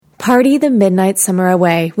Party the midnight summer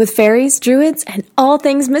away with fairies, druids, and all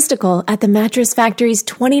things mystical at the Mattress Factory's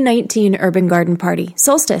 2019 Urban Garden Party,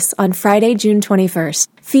 Solstice, on Friday, June 21st.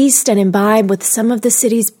 Feast and imbibe with some of the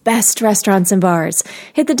city's best restaurants and bars.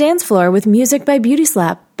 Hit the dance floor with music by Beauty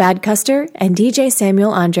Slap, Bad Custer, and DJ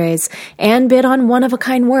Samuel Andres, and bid on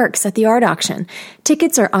one-of-a-kind works at the art auction.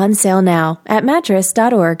 Tickets are on sale now at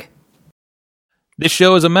mattress.org. This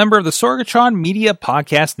show is a member of the Sorgatron Media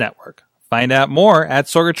Podcast Network. Find out more at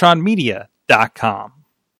sorgatronmedia.com.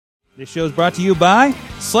 This show is brought to you by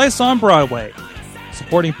Slice on Broadway.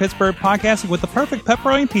 Supporting Pittsburgh podcasting with the perfect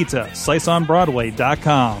pepperoni pizza,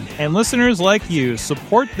 sliceonbroadway.com. And listeners like you,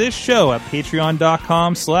 support this show at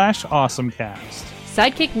patreon.com/awesomecast.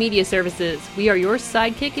 Sidekick Media Services. We are your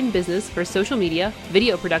sidekick in business for social media,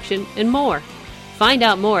 video production, and more. Find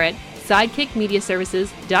out more at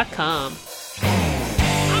sidekickmediaservices.com.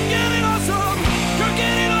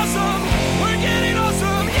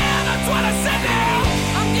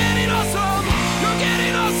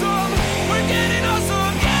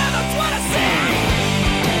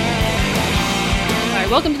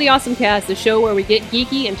 Welcome to the Awesome Cast, the show where we get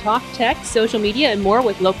geeky and talk tech, social media, and more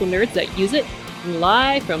with local nerds that use it,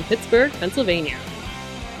 live from Pittsburgh, Pennsylvania.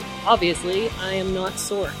 Obviously, I am not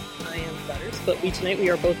Sorg. I am Butters, but tonight we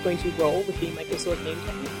are both going to roll with the Michael Sorg name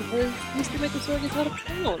tag because Mr. Michael Sorg is out of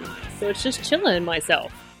town, so it's just chilling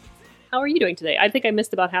myself. How are you doing today? I think I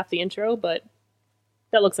missed about half the intro, but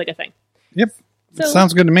that looks like a thing. Yep. So,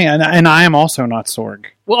 sounds good to me. And I am also not Sorg.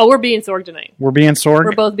 Well, we're being Sorg tonight. We're being Sorg?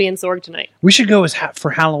 We're both being Sorg tonight. We should go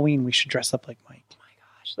for Halloween. We should dress up like Mike. Oh my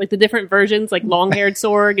gosh. Like the different versions, like long-haired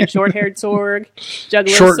Sorg and short-haired Sorg,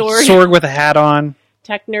 juggler Sorg. Sorg with a hat on.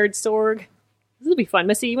 Tech nerd Sorg. This will be fun.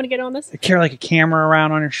 Missy, you want to get on this? Carry like a camera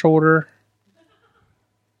around on your shoulder.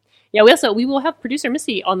 Yeah, we will have producer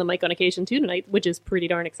Missy on the mic on occasion too tonight, which is pretty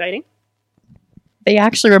darn exciting. They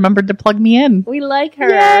actually remembered to plug me in. We like her.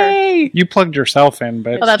 Yay! You plugged yourself in,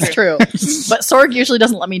 but... Well, that's true. But Sorg usually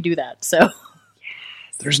doesn't let me do that, so... Yes.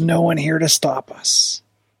 There's no one here to stop us.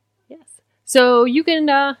 Yes. So you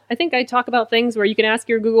can, I think I talk about things where you can ask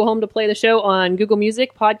your Google Home to play the show on Google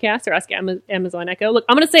Music, Podcasts, or ask Amazon Echo. Look,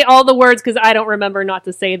 I'm going to say all the words because I don't remember not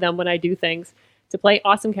to say them when I do things, to play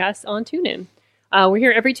Awesomecast on TuneIn. We're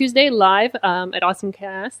here every Tuesday live at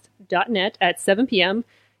awesomecast.net at 7 p.m.,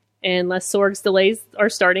 unless Sorg's delays are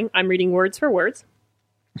starting. I'm reading words for words.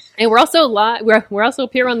 And we're also live. We're also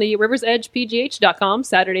appear on the riversedgepgh.com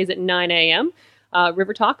Saturdays at 9 a.m.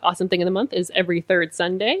 River Talk, Awesome Thing of the Month, is every third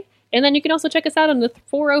Sunday. And then you can also check us out on the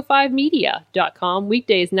 405media.com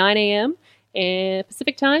weekdays 9 a.m. and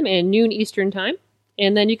Pacific Time and noon Eastern Time.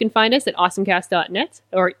 And then you can find us at awesomecast.net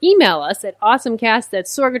or email us at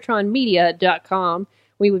awesomecast@sorgatronmedia.com.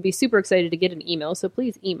 We would be super excited to get an email, so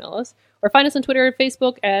please email us. Or find us on Twitter and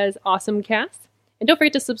Facebook as AwesomeCast. And don't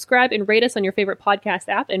forget to subscribe and rate us on your favorite podcast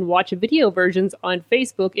app and watch video versions on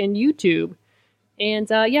Facebook and YouTube. And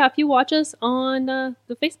if you watch us on the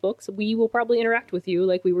Facebooks, we will probably interact with you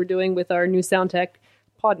like we were doing with our new Soundtech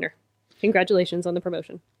Podner. Congratulations on the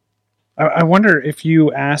promotion. I wonder if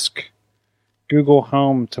you ask Google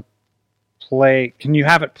Home to play... Can you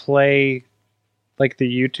have it play like the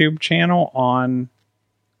YouTube channel on...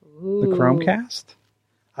 Ooh. The Chromecast?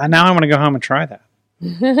 Now I want to go home and try that.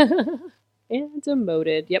 And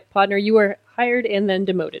demoted. Yep, Podner, you were hired and then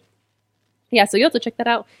demoted. Yeah, so you'll have to check that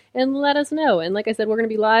out and let us know. And like I said, we're going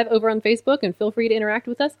to be live over on Facebook, and feel free to interact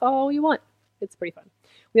with us all you want. It's pretty fun.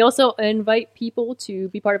 We also invite people to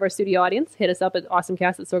be part of our studio audience. Hit us up at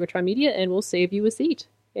awesomecast@Sorgatron Media, and we'll save you a seat.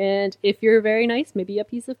 And if you're very nice, maybe a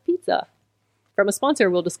piece of pizza from a sponsor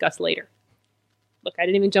we'll discuss later. Look, I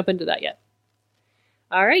didn't even jump into that yet.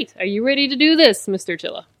 All right. Are you ready to do this, Mr.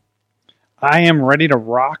 Chilla? I am ready to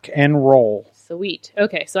rock and roll. Sweet.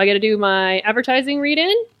 Okay, so I got to do my advertising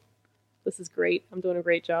read-in. This is great. I'm doing a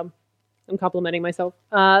great job. I'm complimenting myself.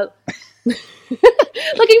 Looking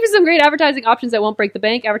for some great advertising options that won't break the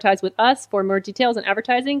bank. Advertise with us. For more details on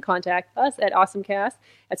advertising, contact us at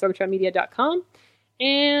awesomecast@sorgatronmedia.com.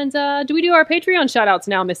 And do we do our Patreon shout-outs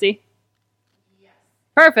now, Missy? Yes.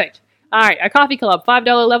 Perfect. All right, our coffee club,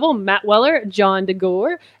 $5 level, Matt Weller, John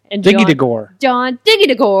DeGore, and Diggy DeGore. John Diggy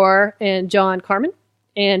DeGore, and John Carmen,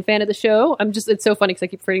 and fan of the show. It's so funny because I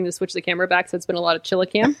keep forgetting to switch the camera back, so it's been a lot of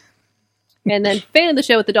Chillicam. And then fan of the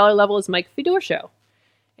show at the $1 level is Mike Fedor Show.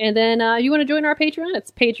 And then you want to join our Patreon?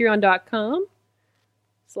 It's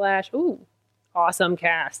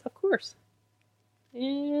patreon.com/awesomecast, of course.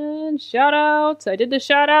 And shout outs. I did the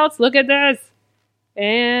shout outs. Look at this.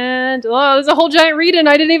 And, there's a whole giant read-in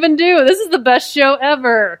I didn't even do. This is the best show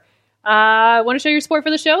ever. Want to show your support for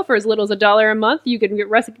the show? For as little as $1 a month, you can get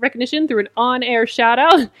recognition through an on-air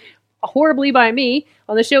shout-out horribly by me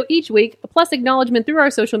on the show each week, plus acknowledgement through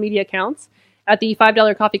our social media accounts. At the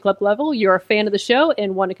 $5 Coffee Club level, you're a fan of the show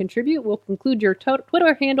and want to contribute, we'll include your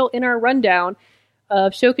Twitter handle in our rundown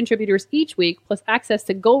of show contributors each week, plus access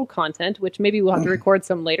to gold content, which maybe we'll have to record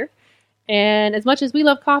some later. And as much as we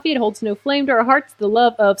love coffee, it holds no flame to our hearts, the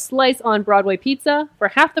love of Slice on Broadway pizza. For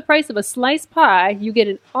half the price of a slice pie, you get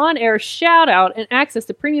an on-air shout-out and access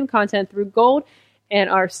to premium content through gold and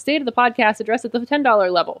our State of the Podcast address at the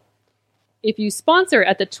 $10 level. If you sponsor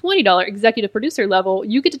at the $20 executive producer level,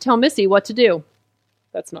 you get to tell Missy what to do.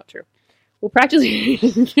 That's not true. We'll practically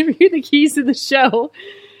give you the keys to the show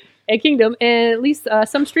at Kingdom and at least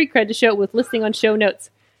some street cred to show with listing on show notes.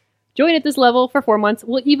 Join at this level for 4 months.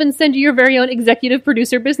 We'll even send you your very own executive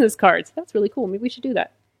producer business cards. That's really cool. Maybe we should do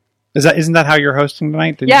that. Isn't that how you're hosting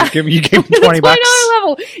tonight? Yeah. You gave me $20 bucks. $20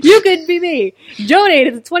 level. You could be me. Donate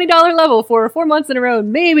at the $20 level for 4 months in a row.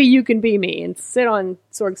 Maybe you can be me and sit on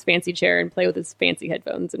Sorg's fancy chair and play with his fancy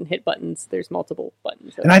headphones and hit buttons. There's multiple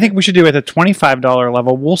buttons. And I think we should do it at the $25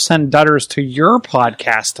 level. We'll send Dutters to your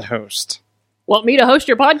podcast to host. Want me to host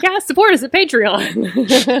your podcast? Support us at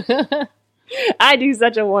Patreon. I do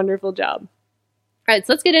such a wonderful job. All right,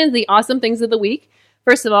 so let's get into the awesome things of the week.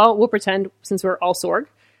 First of all, we'll pretend, since we're all Sorg,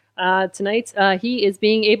 tonight he's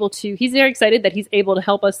very excited that he's able to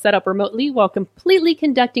help us set up remotely while completely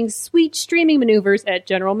conducting sweet streaming maneuvers at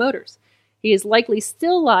General Motors. He is likely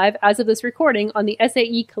still live as of this recording on the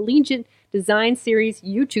SAE Collegiate Design Series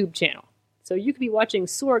YouTube channel. So you could be watching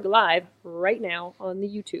Sorg live right now on the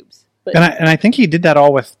YouTubes. But And I think he did that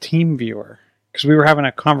all with TeamViewer, because we were having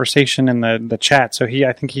a conversation in the chat. So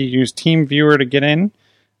I think he used TeamViewer to get in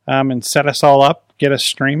and set us all up, get us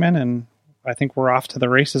streaming, and I think we're off to the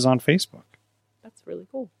races on Facebook. That's really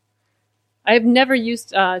cool. I've never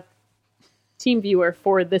used TeamViewer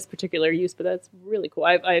for this particular use, but that's really cool.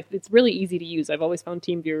 It's really easy to use. I've always found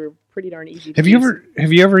TeamViewer pretty darn easy to use.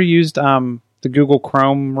 Have you ever used the Google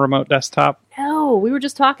Chrome remote desktop? No, we were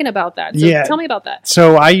just talking about that. So yeah. Tell me about that.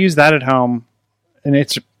 So I use that at home, and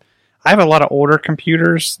I have a lot of older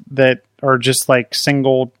computers that are just like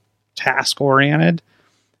single task oriented,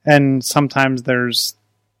 and sometimes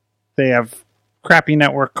they have crappy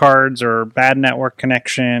network cards or bad network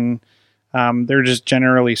connection. They're just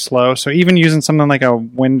generally slow. So even using something like a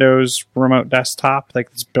Windows remote desktop, like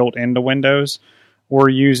it's built into Windows, or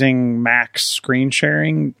using Mac's screen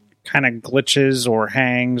sharing, kind of glitches or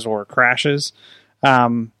hangs or crashes.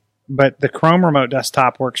 But the Chrome remote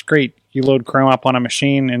desktop works great. You load Chrome up on a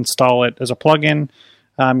machine, install it as a plugin.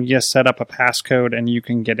 You just set up a passcode, and you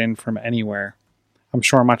can get in from anywhere. I'm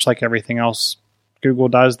sure much like everything else Google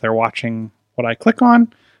does, they're watching what I click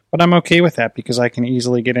on, but I'm okay with that because I can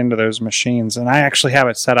easily get into those machines. And I actually have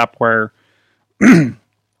it set up where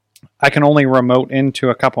I can only remote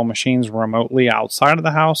into a couple machines remotely outside of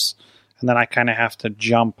the house, and then I kind of have to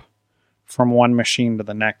jump from one machine to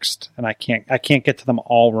the next, and I can't get to them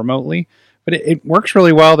all remotely. But it works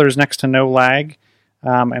really well. There's next to no lag,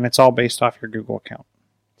 and it's all based off your Google account.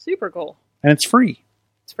 Super cool. And it's free.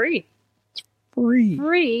 It's free. Free.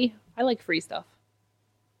 Free. I like free stuff.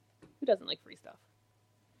 Who doesn't like free stuff?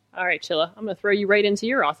 All right, Chilla, I'm going to throw you right into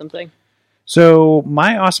your awesome thing. So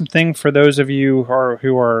my awesome thing for those of you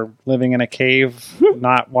who are living in a cave,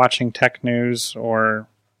 not watching tech news or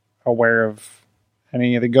aware of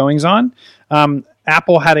any of the goings on,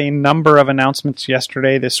 Apple had a number of announcements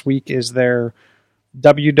yesterday. This week is their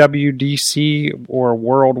WWDC, or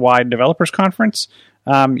Worldwide Developers Conference.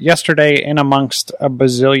 Yesterday, in amongst a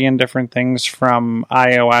bazillion different things from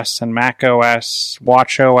iOS and macOS,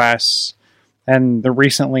 watchOS, and the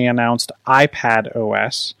recently announced iPad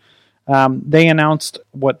OS, they announced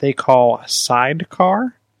what they call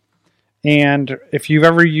Sidecar. And if you've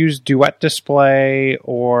ever used Duet Display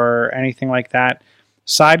or anything like that,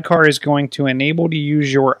 Sidecar is going to enable you to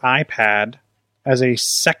use your iPad as a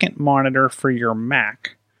second monitor for your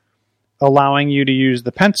Mac, allowing you to use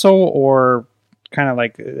the pencil or kind of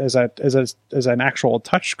like as an actual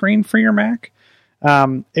touchscreen for your Mac.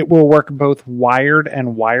 It will work both wired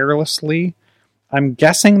and wirelessly. I'm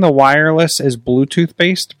guessing the wireless is Bluetooth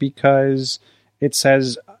based because it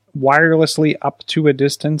says wirelessly up to a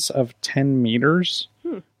distance of 10 meters,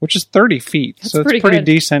 which is 30 feet. That's so it's pretty good.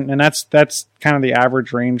 decent, and that's kind of the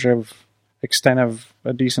average range of extent of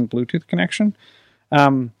a decent Bluetooth connection.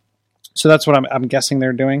 So that's what I'm guessing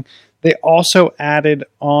they're doing. They also added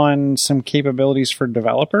on some capabilities for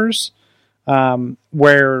developers,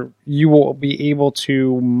 where you will be able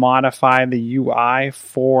to modify the UI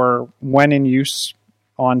for when in use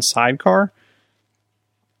on Sidecar.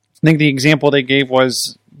 I think the example they gave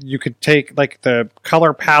was you could take like the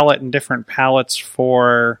color palette and different palettes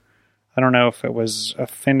for I don't know if it was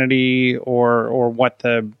Affinity or what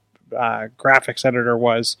the graphics editor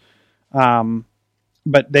was,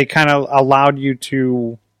 but they kind of allowed you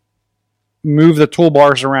to move the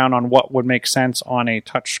toolbars around on what would make sense on a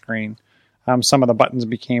touch screen. Some of the buttons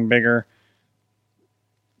became bigger.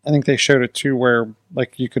 I think they showed it too, where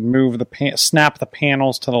like you could move snap the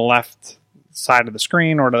panels to the left side of the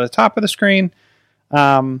screen or to the top of the screen.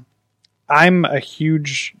 I'm a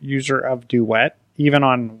huge user of Duet, even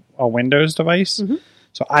on a Windows device. Mm-hmm.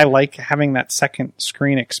 So I like having that second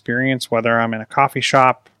screen experience, whether I'm in a coffee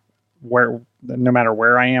shop, where no matter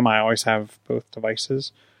where I am, I always have both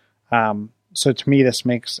devices. So to me, this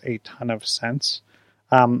makes a ton of sense.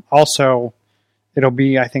 Also, it'll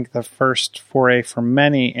be, I think, the first foray for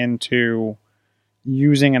many into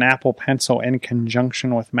using an Apple Pencil in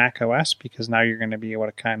conjunction with macOS, because now you're going to be able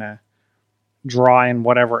to kind of draw in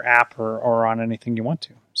whatever app or on anything you want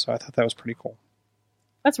to. So I thought that was pretty cool.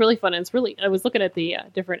 That's really fun. And I was looking at the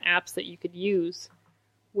different apps that you could use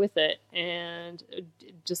with it, and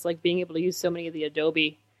just like being able to use so many of the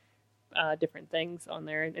Adobe different things on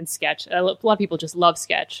there, and Sketch. A lot of people just love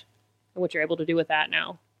Sketch and what you're able to do with that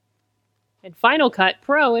now. And Final Cut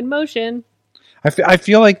Pro in Motion. I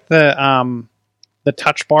feel like the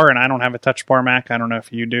touch bar, and I don't have a touch bar Mac. I don't know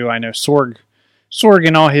if you do. I know Sorg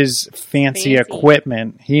and all his fancy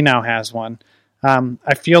equipment, he now has one.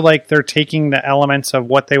 I feel like they're taking the elements of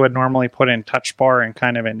what they would normally put in touch bar and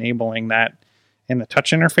kind of enabling that in the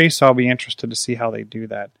touch interface. So I'll be interested to see how they do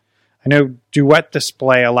that. I know Duet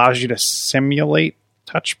Display allows you to simulate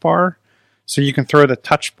touch bar. So you can throw the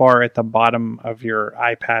touch bar at the bottom of your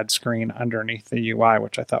iPad screen underneath the UI,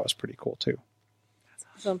 which I thought was pretty cool too. That's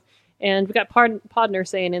awesome. And we got Podner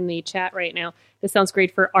saying in the chat right now, this sounds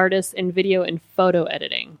great for artists in video and photo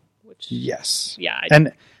editing. Which, yes. Yeah.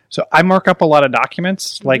 And so I mark up a lot of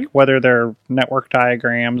documents, mm-hmm. like whether they're network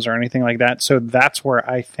diagrams or anything like that. So that's where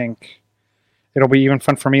I think it'll be even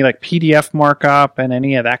fun for me, like PDF markup and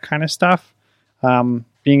any of that kind of stuff.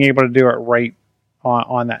 Being able to do it right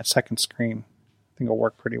on that second screen, I think it'll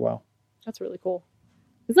work pretty well. That's really cool.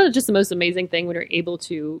 Isn't it just the most amazing thing when you're able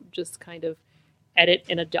to just kind of edit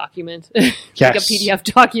in a document, yes. like a PDF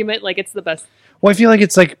document? Like, it's the best. Well, I feel like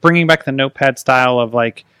it's like bringing back the notepad style of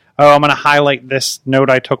like, oh, I'm going to highlight this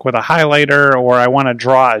note I took with a highlighter, or I want to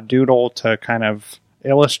draw a doodle to kind of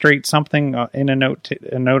illustrate something in a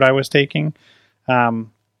note I was taking.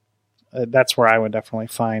 That's where I would definitely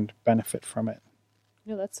find benefit from it.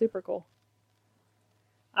 Yeah, that's super cool.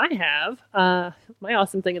 I have my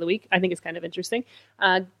awesome thing of the week. I think it's kind of interesting.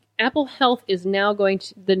 Apple Health is now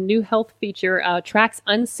the new health feature tracks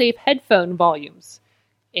unsafe headphone volumes.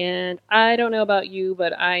 And I don't know about you,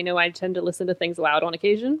 but I know I tend to listen to things loud on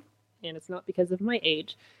occasion, and it's not because of my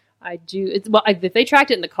age. If they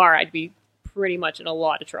tracked it in the car, I'd be pretty much in a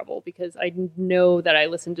lot of trouble, because I know that I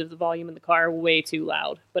listen to the volume in the car way too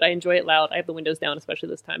loud. But I enjoy it loud. I have the windows down, especially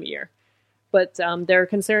this time of year. But they're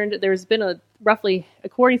concerned. There's been roughly,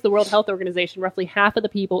 according to the World Health Organization, roughly half of the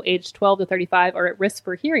people aged 12 to 35 are at risk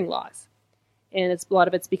for hearing loss. And a lot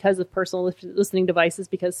of it's because of personal listening devices,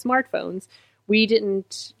 because smartphones. You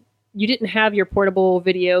didn't have your portable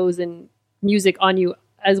videos and music on you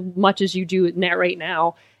as much as you do right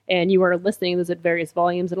now. And you are listening to those at various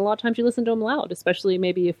volumes. And a lot of times you listen to them loud, especially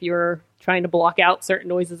maybe if you're trying to block out certain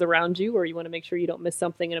noises around you, or you want to make sure you don't miss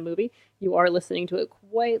something in a movie. You are listening to it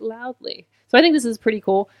quite loudly. So I think this is pretty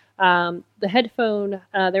cool. The headphone,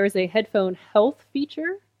 there is a headphone health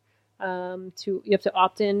feature. You have to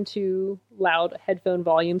opt in to loud headphone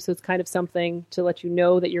volume. So it's kind of something to let you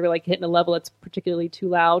know that you're like hitting a level that's particularly too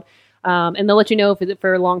loud. And they'll let you know if it's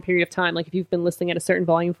for a long period of time. Like if you've been listening at a certain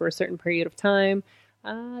volume for a certain period of time,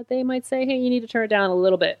 they might say, hey, you need to turn it down a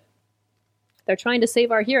little bit. They're trying to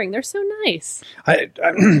save our hearing. They're so nice.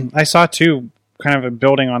 I saw too, kind of a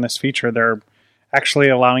building on this feature. They're actually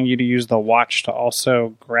allowing you to use the watch to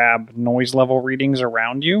also grab noise level readings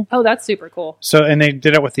around you. Oh, that's super cool. So, and they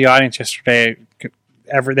did it with the audience yesterday.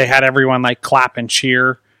 They had everyone like clap and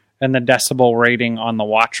cheer, and the decibel rating on the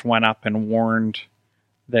watch went up and warned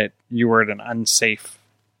that you were at an unsafe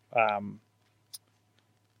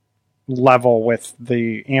level with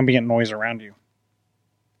the ambient noise around you.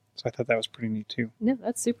 So I thought that was pretty neat too. No,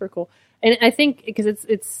 that's super cool. And I think because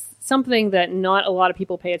it's something that not a lot of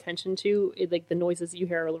people pay attention to, like the noises you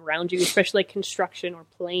hear around you, especially like construction or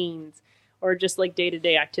planes or just like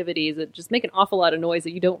day-to-day activities that just make an awful lot of noise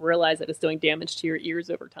that you don't realize that it's doing damage to your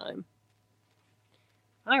ears over time.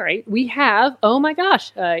 All right, we have, oh my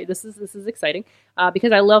gosh, this is exciting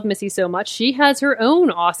because I love Missy so much. She has her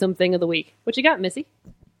own awesome thing of the week. What you got, Missy?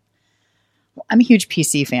 I'm a huge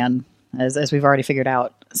PC fan. as we've already figured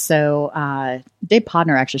out. So Dave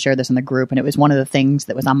Podner actually shared this in the group, and it was one of the things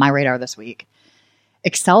that was on my radar this week.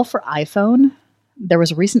 Excel for iPhone, there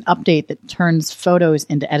was a recent update that turns photos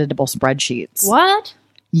into editable spreadsheets. What?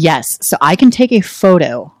 Yes. So I can take a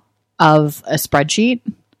photo of a spreadsheet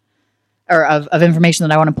or of information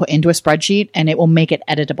that I want to put into a spreadsheet, and it will make it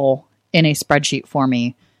editable in a spreadsheet for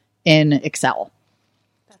me in Excel,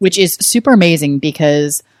 which is super amazing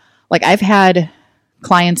because like I've had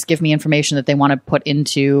clients give me information that they want to put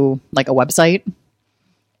into like a website,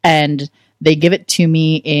 and they give it to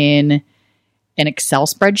me in an Excel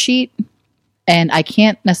spreadsheet, and I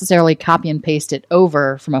can't necessarily copy and paste it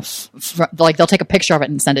over from like they'll take a picture of it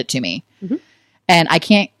and send it to me. Mm-hmm. And I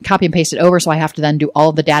can't copy and paste it over, so I have to then do all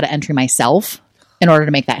of the data entry myself in order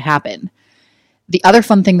to make that happen. The other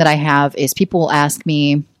fun thing that I have is people will ask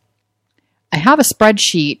me, I have a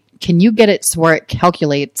spreadsheet, can you get it so where it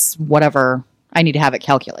calculates whatever I need to have it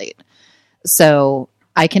calculate? So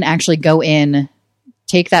I can actually go in,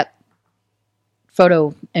 take that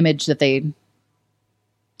photo image that they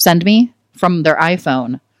send me from their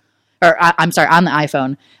iPhone, or I'm sorry, on the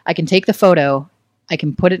iPhone. I can take the photo, I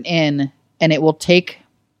can put it in, and it will take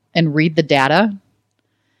and read the data,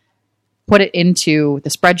 put it into the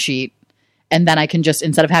spreadsheet, and then I can just,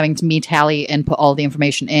 instead of having to me tally and put all the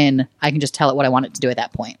information in, I can just tell it what I want it to do at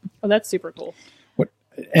that point. Oh, that's super cool.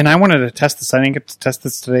 And I wanted to test this. I didn't get to test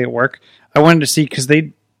this today at work. I wanted to see, because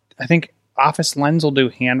I think Office Lens will do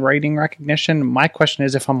handwriting recognition. My question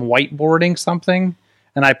is, if I'm whiteboarding something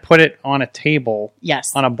and I put it on a table,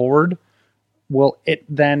 yes, on a board, will it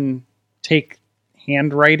then take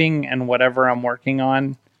handwriting and whatever I'm working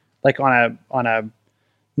on, like on a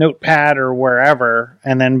notepad or wherever,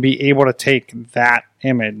 and then be able to take that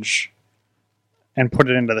image and put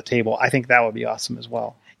it into the table? I think that would be awesome as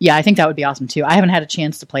well. Yeah, I think that would be awesome too. I haven't had a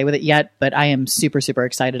chance to play with it yet, but I am super, super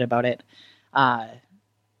excited about it.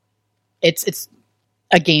 It's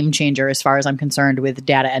a game changer as far as I'm concerned with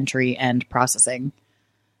data entry and processing.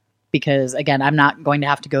 Because again, I'm not going to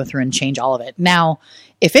have to go through and change all of it. Now,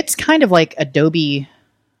 if it's kind of like Adobe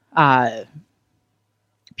PDF,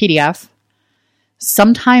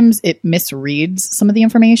 sometimes it misreads some of the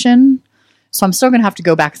information. So I'm still going to have to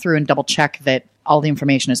go back through and double check that all the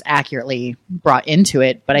information is accurately brought into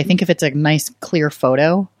it. But I think if it's a nice, clear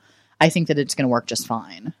photo, I think that it's going to work just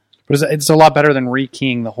fine. But it's a lot better than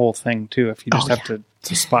rekeying the whole thing, too, if you just have to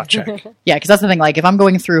spot check. Yeah, because that's the thing. Like, if I'm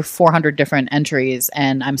going through 400 different entries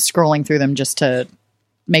and I'm scrolling through them just to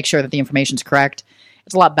make sure that the information's correct,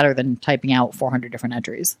 it's a lot better than typing out 400 different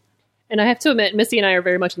entries. And I have to admit, Missy and I are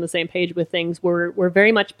very much on the same page with things. We're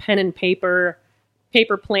very much pen and paper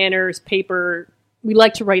planners, we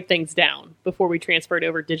like to write things down before we transfer it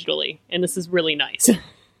over digitally. And this is really nice.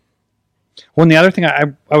 Well, and the other thing,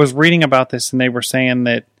 I was reading about this, and they were saying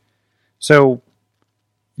that, so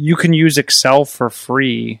you can use Excel for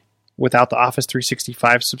free without the Office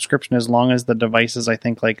 365 subscription as long as the device is, I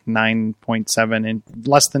think, like 9.7 and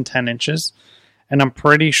less than 10 inches. And I'm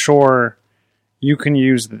pretty sure you can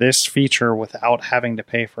use this feature without having to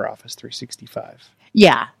pay for Office 365.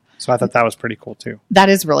 Yeah. So I thought that was pretty cool, too. That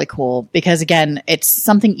is really cool because, again, it's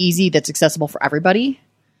something easy that's accessible for everybody.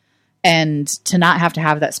 And to not have to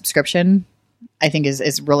have that subscription, I think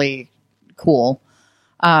is really cool.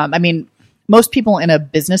 I mean, most people in a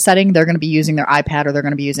business setting, they're going to be using their iPad or they're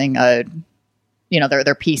going to be using their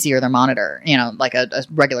PC or their monitor, like a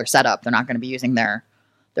regular setup. They're not going to be using their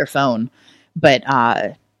phone. But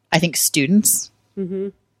I think students,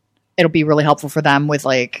 it'll be really helpful for them with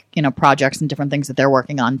projects and different things that they're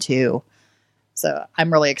working on too. So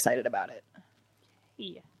I'm really excited about it.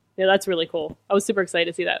 Yeah, that's really cool. I was super excited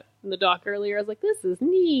to see that in the doc earlier. I was like, this is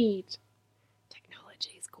neat.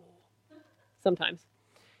 Technology is cool. Sometimes.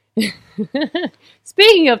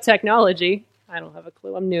 Speaking of technology, I don't have a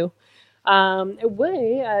clue. I'm new.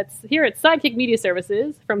 Here at Sidekick Media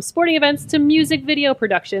Services, from sporting events to music video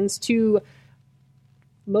productions to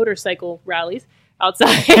motorcycle rallies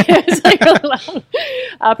outside, it's like really loud.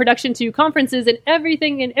 Production to conferences and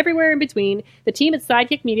everything and everywhere in between, the team at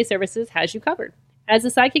Sidekick Media Services has you covered. As a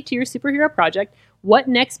sidekick to your superhero project, what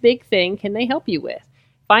next big thing can they help you with?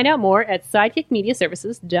 Find out more at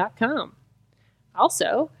sidekickmediaservices.com.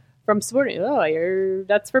 Also, from sporting,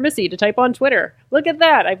 that's for Missy to type on Twitter. Look at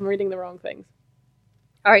that. I'm reading the wrong things.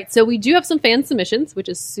 All right, so we do have some fan submissions, which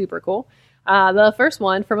is super cool. The first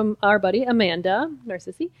one from our buddy Amanda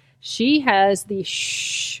Narcissi. She has the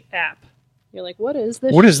Shh app. You're like, what is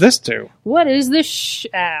this? What does this do? What is the Shh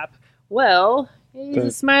app? Well, he's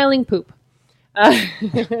a smiling poop.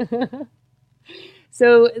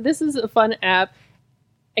 So this is a fun app.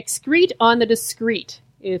 Excrete on the Discreet.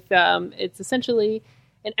 If it's essentially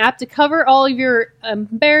An app to cover all of your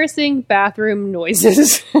embarrassing bathroom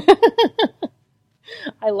noises.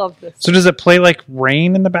 I love this. So does it play like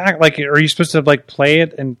rain in the back? Like, are you supposed to like play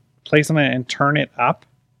it and play something and turn it up?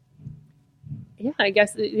 Yeah, I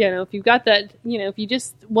guess, if you've got that, if you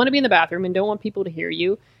just want to be in the bathroom and don't want people to hear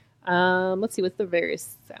you, let's see what the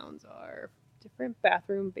various sounds are. Different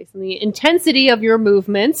bathroom based on the intensity of your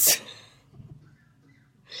movements.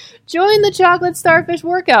 Join the Chocolate Starfish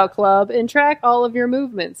Workout Club and track all of your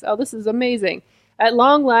movements. Oh, this is amazing. At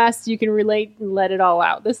long last, you can relate and let it all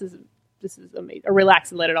out. This is amazing. Or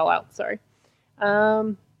relax and let it all out, sorry.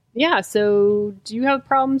 Yeah, so do you have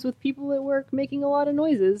problems with people at work making a lot of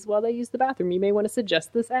noises while they use the bathroom? You may want to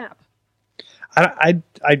suggest this app. I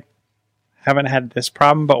haven't had this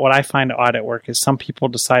problem, but what I find odd at work is some people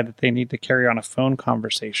decide that they need to carry on a phone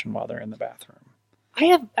conversation while they're in the bathroom.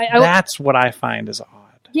 That's what I find is odd.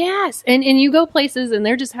 Yes, and you go places and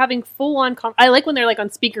they're just having full-on... I like when they're like on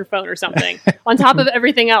speakerphone or something on top of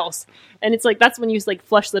everything else. And it's like, that's when you just like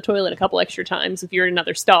flush the toilet a couple extra times if you're in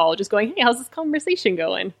another stall, just going, hey, how's this conversation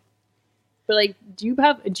going? But like, do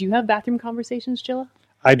you have bathroom conversations, Chilla?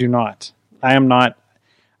 I do not. I'm not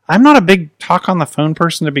a big talk on the phone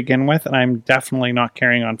person to begin with, and I'm definitely not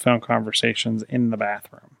carrying on phone conversations in the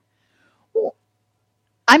bathroom. Well,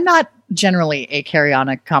 I'm not generally a carry on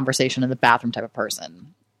a conversation in the bathroom type of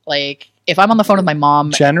person. Like, if I'm on the phone with my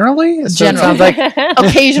mom... Generally? So generally. It sounds like...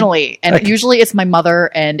 Occasionally. And usually it's my mother,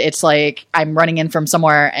 and it's like, I'm running in from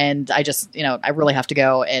somewhere, and I just, I really have to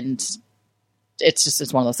go, and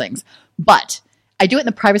it's one of those things. But I do it in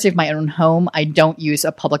the privacy of my own home. I don't use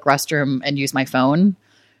a public restroom and use my phone.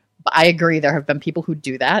 But I agree, there have been people who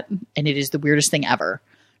do that, and it is the weirdest thing ever.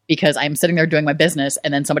 Because I'm sitting there doing my business,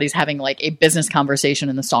 and then somebody's having like a business conversation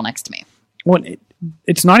in the stall next to me. Well,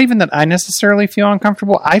 it's not even that I necessarily feel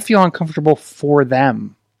uncomfortable. I feel uncomfortable for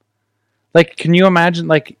them. Like, can you imagine,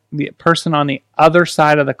 like, the person on the other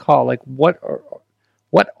side of the call? Like, what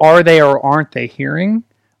are they or aren't they hearing?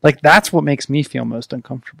 Like, that's what makes me feel most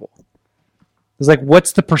uncomfortable. It's like,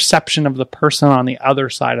 what's the perception of the person on the other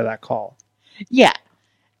side of that call? Yeah.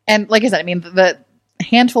 And like I said, I mean, the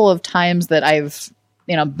handful of times that I've,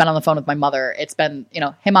 been on the phone with my mother, it's been,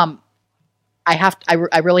 hey, Mom,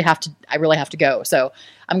 I really have to go. So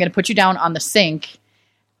I'm going to put you down on the sink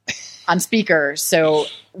on speaker. So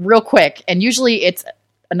real quick. And usually it's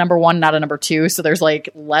a number one, not a number two. So there's like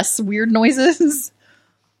less weird noises,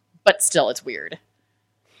 but still it's weird.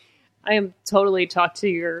 I am totally talk to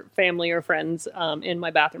your family or friends in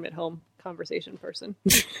my bathroom at home conversation person.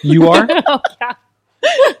 You are? Oh, yeah.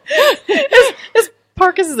 This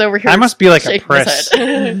Parkus is over here. I must be like a priss.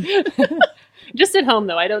 Just at home,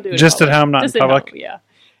 though. I don't do it just at home, not just in public. Home, yeah.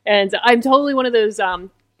 And I'm totally one of those. I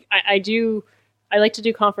like to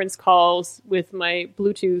do conference calls with my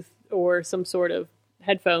Bluetooth or some sort of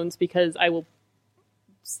headphones because I will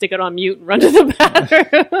stick it on mute and run to the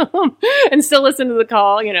bathroom and still listen to the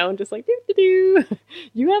call, and just like, do.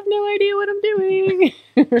 You have no idea what I'm doing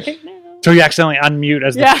right now. So you accidentally unmute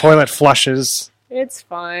as the toilet flushes. It's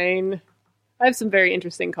fine. I have some very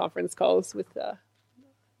interesting conference calls with the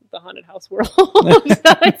haunted house world. So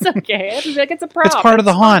it's okay. I think it's a prop. It's part of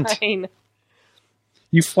the haunt. Fine.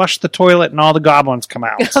 You flush the toilet and all the goblins come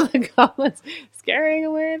out. The goblins, scaring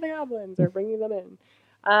away the goblins or bringing them in.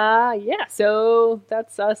 So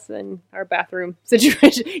that's us and our bathroom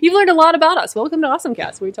situation. You've learned a lot about us. Welcome to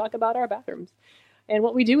AwesomeCast, where we talk about our bathrooms and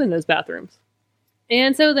what we do in those bathrooms.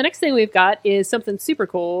 And so the next thing we've got is something super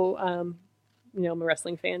cool. I'm a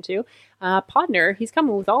wrestling fan too. Podner, he's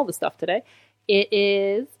coming with all the stuff today. It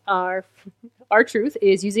is our truth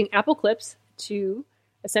is using Apple Clips to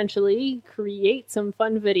essentially create some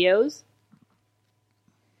fun videos.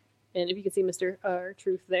 And if you can see Mr. R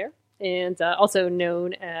Truth there. And also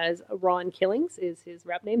known as Ron Killings is his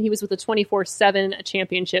rap name. He was with the 24/7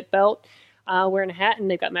 championship belt, wearing a hat, and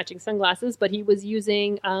they've got matching sunglasses. But he was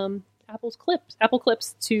using Apple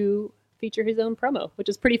Clips to feature his own promo, which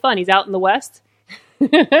is pretty fun. He's out in the West.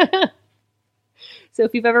 So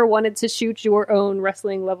if you've ever wanted to shoot your own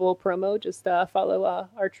wrestling level promo, just follow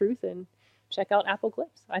our Truth and check out Apple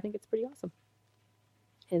Clips. I think it's pretty awesome.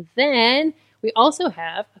 And then we also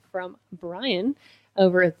have from Brian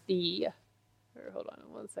over at the... Hold on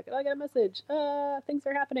 1 second. I got a message. Things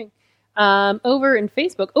are happening. Over in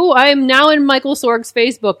Facebook. Oh, I am now in Michael Sorg's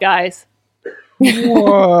Facebook, guys.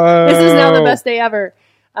 Whoa. This is now the best day ever.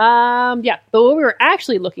 But what we were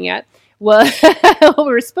actually looking at was... what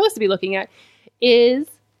we were supposed to be looking at is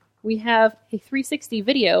we have a 360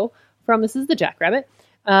 video from... This is the Jackrabbit.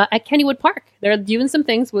 At Kennywood Park. They're doing some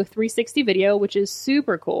things with 360 video, which is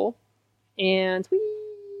super cool. And we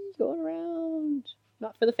going around,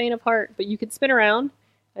 not for the faint of heart, but you could spin around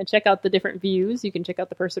and check out the different views. You can check out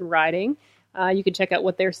the person riding. You can check out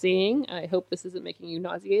what they're seeing. I hope this isn't making you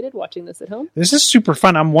nauseated watching this at home. This is super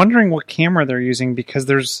fun. I'm wondering what camera they're using because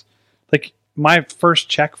there's like my first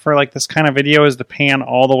check for like this kind of video is to pan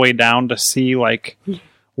all the way down to see like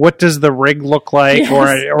what does the rig look like,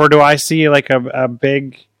 Yes. or do I see like a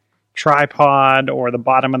big tripod or the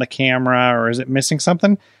bottom of the camera, or is it missing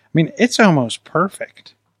something? I mean, it's almost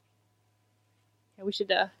perfect. Yeah, we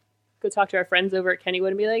should go talk to our friends over at Kennywood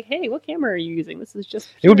and be like, hey, what camera are you using? This is just...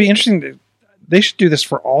 It would be interesting. They should do this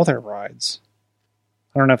for all their rides.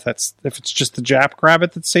 I don't know if it's just the Jap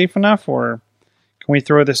Rabbit that's safe enough, or can we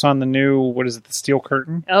throw this on the new, what is it, the Steel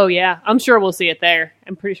Curtain? Oh, yeah. I'm sure we'll see it there.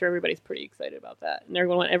 I'm pretty sure everybody's pretty excited about that. And they're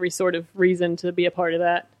going to want every sort of reason to be a part of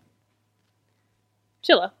that.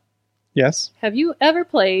 Chilla, Yes. have you ever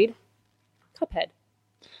played Cuphead?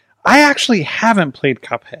 I actually haven't played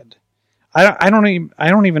Cuphead. I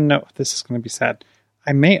don't even know. This is going to be sad.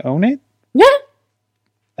 I may own it. Yeah.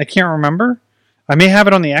 I can't remember. I may have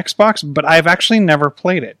it on the Xbox, but I've actually never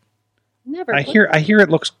played it. Never. I hear it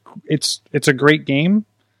looks it's a great game,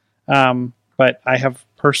 but I have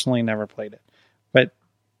personally never played it. But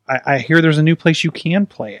I hear there's a new place you can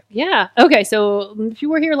play it. Yeah. Okay. So if you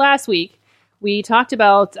were here last week, we talked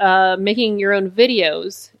about making your own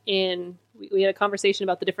videos. We had a conversation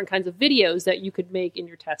about the different kinds of videos that you could make in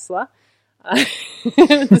your Tesla.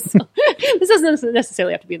 This doesn't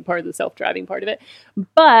necessarily have to be part of the self-driving part of it,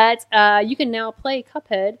 but you can now play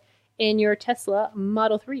Cuphead in your Tesla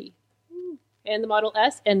Model 3 and the Model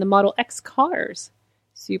S and the Model X cars.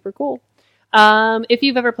 Super cool. If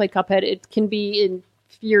you've ever played Cuphead, it can be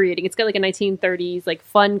infuriating. It's got like a 1930s, like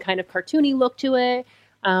fun kind of cartoony look to it,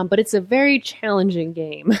 but it's a very challenging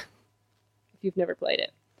game if you've never played it.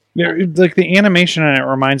 Yeah, like the animation in it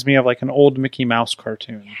reminds me of like an old Mickey Mouse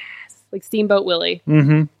cartoon. Like Steamboat Willie.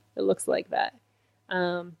 Mm-hmm. It looks like that.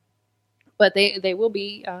 But they will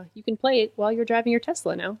be, you can play it while you're driving your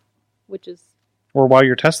Tesla now, which is... Or while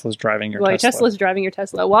your Tesla's driving your while Tesla. your Tesla's driving your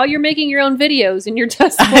Tesla. While you're making your own videos in your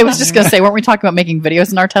Tesla. I was just going to say, weren't we talking about making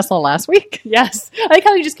videos in our Tesla last week? Yes. I like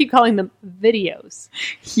how you just keep calling them videos.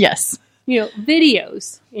 Yes.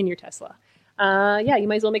 Videos in your Tesla. Yeah, you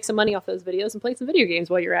might as well make some money off those videos and play some video games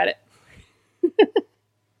while you're at it.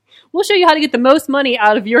 We'll show you how to get the most money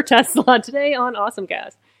out of your Tesla today on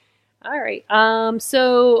AwesomeCast. All right.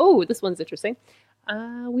 This one's interesting.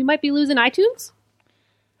 We might be losing iTunes.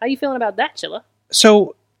 How you feeling about that, Chilla?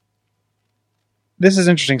 So, this is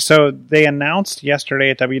interesting. So, they announced yesterday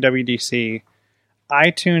at WWDC,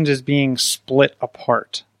 iTunes is being split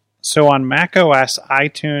apart. So, on macOS,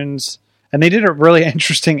 iTunes, and they did a really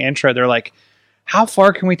interesting intro. They're like, how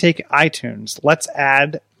far can we take iTunes? Let's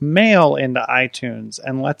add mail into iTunes,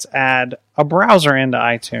 and let's add a browser into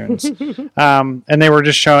iTunes. And they were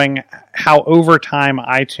just showing how over time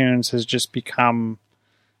iTunes has just become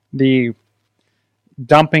the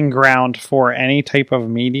dumping ground for any type of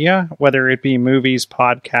media, whether it be movies,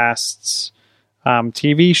 podcasts,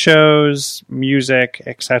 TV shows, music,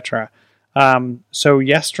 etc. So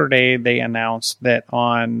yesterday they announced that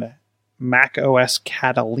on macOS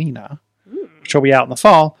Catalina, which will be out in the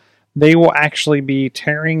fall, they will actually be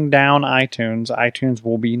tearing down iTunes. iTunes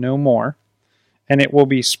will be no more. And it will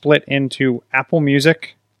be split into Apple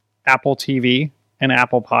Music, Apple TV, and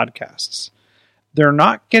Apple Podcasts. They're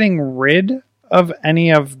not getting rid of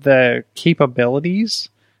any of the capabilities.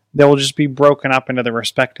 They'll just be broken up into the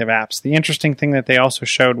respective apps. The interesting thing that they also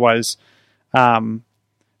showed was,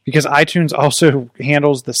 because iTunes also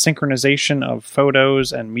handles the synchronization of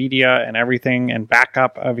photos and media and everything and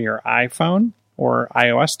backup of your iPhone or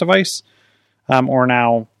iOS device, or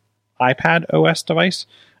now iPad OS device.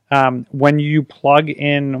 When you plug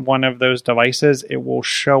in one of those devices, it will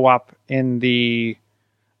show up in the,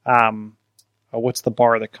 what's the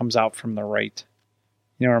bar that comes out from the right?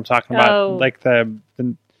 You know what I'm talking about? Oh. Like that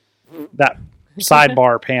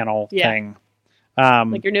sidebar panel thing.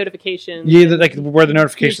 Like your notifications. Yeah, like where the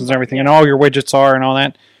notifications and everything, and all your widgets are, and all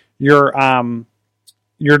that.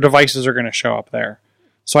 Your devices are going to show up there.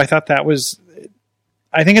 So I thought that was.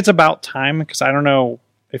 I think it's about time, because I don't know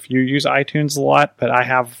if you use iTunes a lot, but I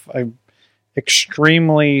have an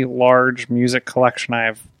extremely large music collection I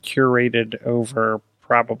have curated over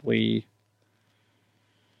probably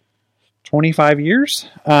 25 years,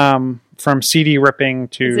 from CD ripping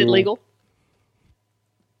to. Is it legal?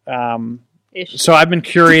 So I've been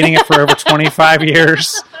curating it for over 25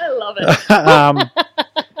 years. I love it.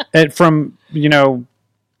 And from,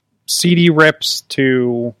 CD rips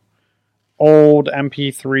to old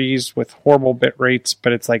MP3s with horrible bit rates,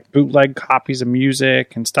 but it's like bootleg copies of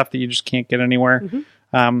music and stuff that you just can't get anywhere.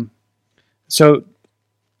 Mm-hmm. So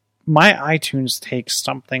my iTunes takes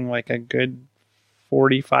something like a good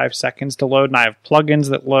 45 seconds to load, and I have plugins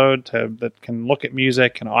that load that can look at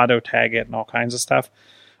music and auto tag it and all kinds of stuff,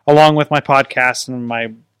 along with my podcasts and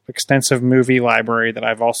my extensive movie library that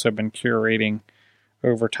I've also been curating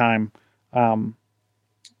over time.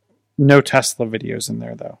 No Tesla videos in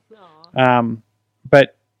there though.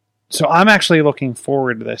 But so I'm actually looking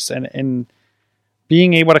forward to this and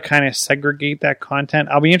being able to kind of segregate that content.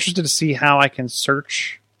 I'll be interested to see how I can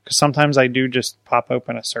search, because sometimes I do just pop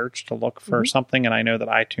open a search to look for something, and I know that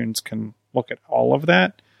iTunes can look at all of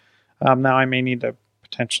that. Now I may need to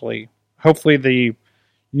potentially, hopefully the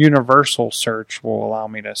universal search will allow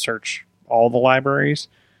me to search all the libraries,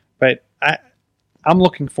 but I'm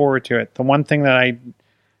looking forward to it. The one thing that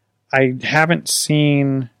I haven't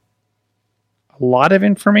seen a lot of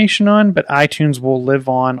information on, but iTunes will live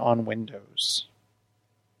on Windows.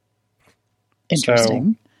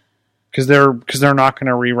 Interesting. Because they're not going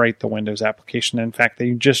to rewrite the Windows application. In fact,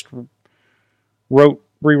 they just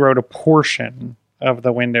rewrote a portion of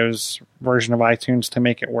the Windows version of iTunes to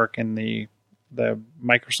make it work in the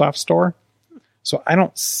Microsoft Store. So I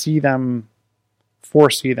don't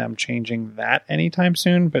foresee them changing that anytime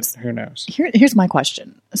soon, but who knows? Here's my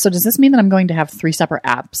question. So does this mean that I'm going to have 3 separate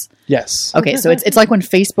apps? Yes. Okay, so it's like when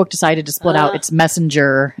Facebook decided to split out its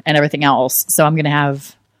Messenger and everything else. So I'm going to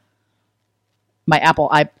have my Apple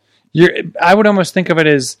I would almost think of it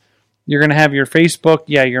as you're going to have your Facebook,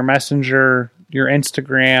 your Messenger, your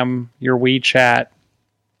Instagram, your WeChat,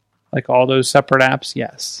 like all those separate apps.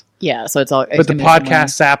 Yes. Yeah. So it's all. But the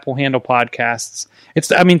podcasts app will handle podcasts.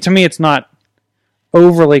 To me, it's not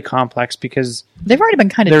overly complex because they've already been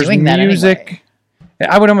kind of doing that music. Anyway.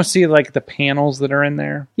 I would almost see like the panels that are in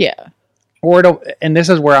there. Yeah. And this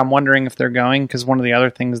is where I'm wondering if they're going, because one of the other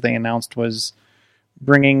things they announced was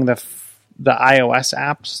bringing the iOS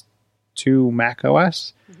apps to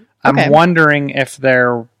macOS. Okay. I'm wondering if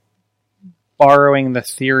they're borrowing the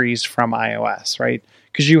theories from iOS, right?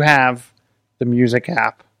 Because you have the music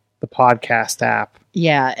app, the podcast app,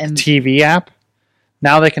 and the TV app.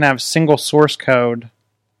 Now they can have single source code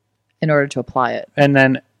in order to apply it, and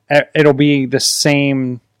then it'll be the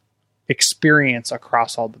same experience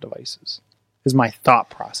across all the devices. Is my thought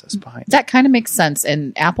process behind it. That kind of makes sense.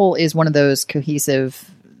 And Apple is one of those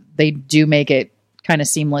cohesive. They do make it kind of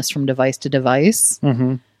seamless from device to device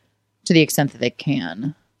to the extent that they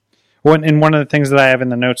can. And one of the things that I have in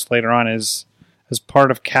the notes later on is as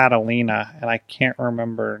part of Catalina, and I can't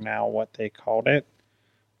remember now what they called it.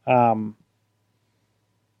 Is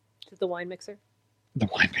it the wine mixer? The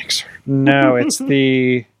wine mixer. No, it's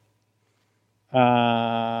the...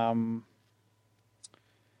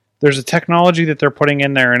 there's a technology that they're putting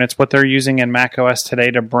in there, and it's what they're using in macOS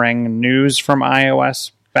today to bring news from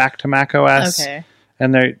iOS back to macOS. Okay.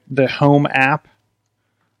 And the home app,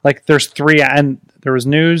 like there's 3, and there was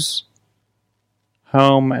news,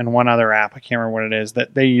 home, and one other app. I can't remember what it is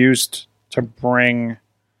that they used to bring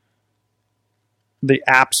the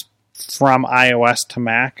apps from iOS to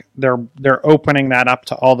Mac. They're opening that up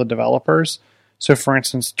to all the developers. So, for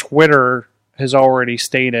instance, Twitter has already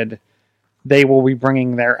stated they will be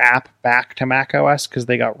bringing their app back to macOS because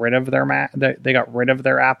they got rid of their they got rid of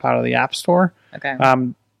their app out of the App Store. Okay.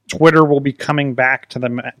 Twitter will be coming back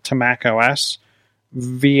to macOS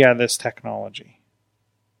via this technology,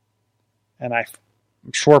 and I'm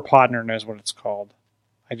sure Podner knows what it's called.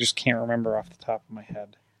 I just can't remember off the top of my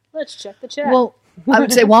head. Let's check the chat. Well, I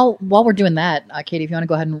would say while we're doing that, Katie, if you want to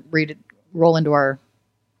go ahead and roll into our.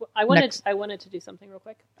 I wanted to do something real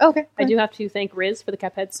quick. Okay. I do have to thank Riz for the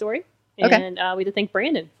Cuphead story, and we did thank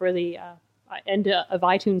Brandon for the end of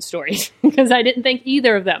iTunes stories because I didn't thank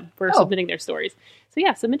either of them for submitting their stories. So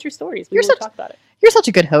yeah, submit your stories. We will talk about it. You're such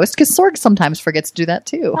a good host because Sorg sometimes forgets to do that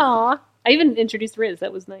too. Aw, I even introduced Riz.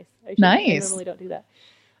 That was nice. I normally don't do that.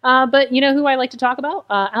 But you know who I like to talk about?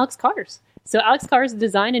 Alex Kars. So Alex Kars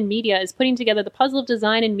Design and Media is putting together the puzzle of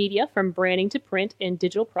design and media from branding to print and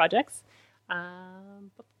digital projects.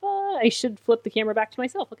 I should flip the camera back to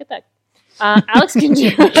myself. Look at that. Alex can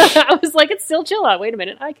do... I was like, it's still chill out. Wait a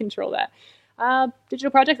minute. I control that.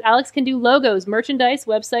 Digital projects. Alex can do logos, merchandise,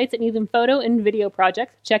 websites, and even photo and video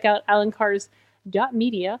projects. Check out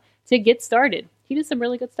alankars.media to get started. He does some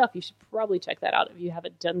really good stuff. You should probably check that out if you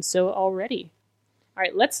haven't done so already. All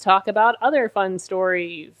right, let's talk about other fun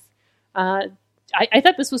stories. I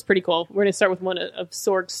thought this was pretty cool. We're going to start with one of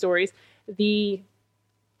Sorg's stories.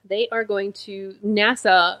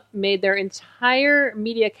 NASA made their entire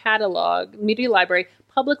media library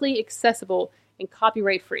publicly accessible and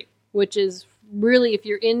copyright free, which is really, if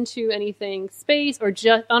you're into anything space or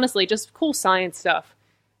just cool science stuff,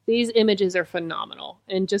 these images are phenomenal.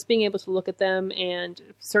 And just being able to look at them and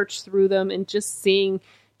search through them and just seeing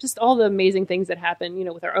just all the amazing things that happen, you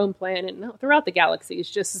know, with our own planet and throughout the galaxy.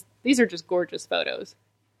 These are just gorgeous photos.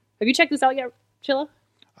 Have you checked this out yet, Chilla?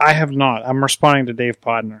 I have not. I'm responding to Dave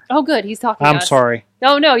Podner. Oh, good. He's talking to I'm us. sorry.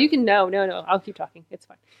 No, you can, no. I'll keep talking. It's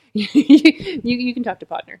fine. you can talk to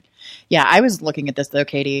Podner. Yeah, I was looking at this though,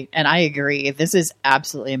 Katie, and I agree. This is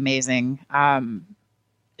absolutely amazing.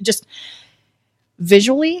 Just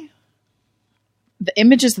visually, the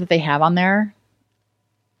images that they have on there,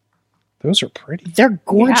 Those are pretty. they're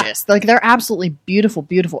gorgeous. Like, they're absolutely beautiful,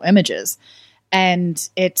 beautiful images. And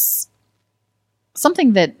it's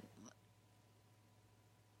something that,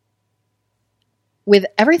 with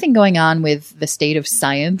everything going on with the state of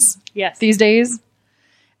science Yes. these days,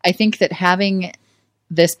 I think that having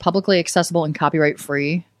this publicly accessible and copyright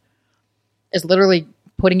free is literally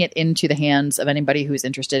putting it into the hands of anybody who's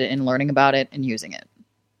interested in learning about it and using it.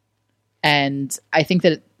 And I think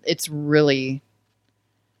that it's really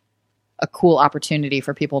a cool opportunity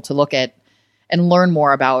for people to look at and learn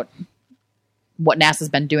more about what NASA's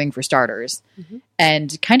been doing for starters,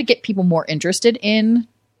 and kind of get people more interested in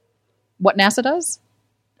what NASA does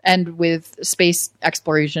and with space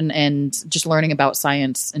exploration and just learning about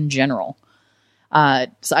science in general.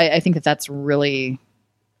 So I think that that's really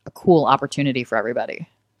a cool opportunity for everybody.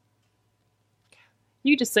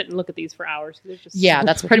 You just sit and look at these for hours. 'Cause they're just Yeah,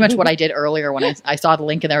 that's pretty much what I did earlier when I saw the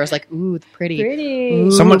link and there. I was like, ooh, pretty. pretty.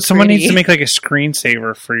 Ooh, Someone pretty. needs to make like a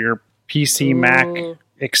screensaver for your PC, Mac, Ooh.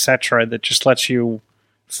 etc. that just lets you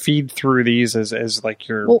feed through these as like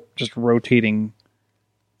you're Well- just rotating.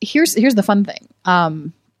 Here's the fun thing.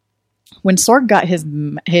 When Sorg got his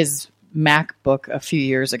MacBook a few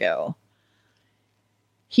years ago,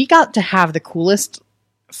 he got to have the coolest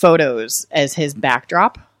photos as his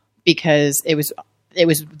backdrop because it was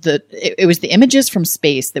the images from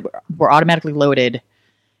space that were automatically loaded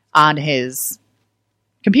on his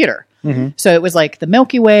computer. So it was like the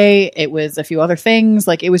Milky Way. It was a few other things.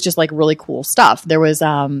 Like, it was just like really cool stuff. There was,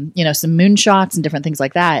 some moonshots and different things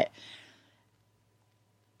like that.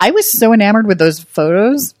 I was so enamored with those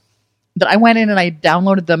photos that I went in and I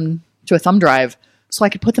downloaded them to a thumb drive so I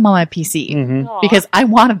could put them on my PC Aw. because I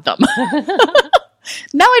wanted them.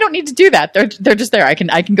 Now I don't need to do that. They're just there. I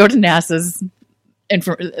can go to NASA's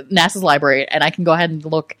library and I can go ahead and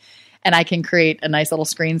look, and I can create a nice little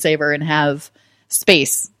screensaver and have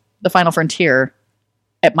space, the final frontier,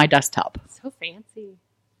 at my desktop. So fancy.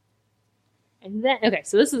 And then, okay,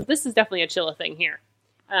 so this is definitely a Chilla thing here.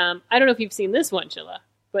 I don't know if you've seen this one, Chilla,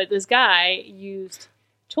 but this guy used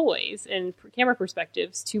toys and camera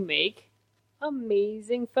perspectives to make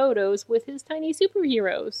amazing photos with his tiny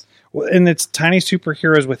superheroes. Well, and it's tiny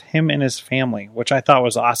superheroes with him and his family, which I thought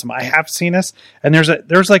was awesome. I have seen this, and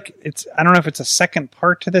there's like, it's, I don't know if it's a second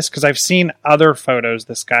part to this because I've seen other photos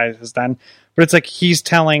this guy has done, but it's like he's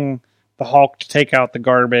telling the Hulk to take out the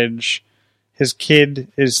garbage. His kid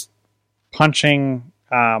is punching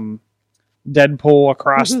Deadpool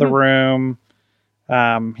across the room.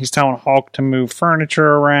 He's telling Hulk to move furniture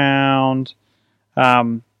around.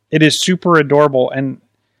 It is super adorable. And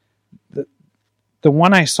the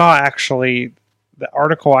one I saw, actually, the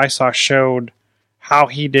article I saw showed how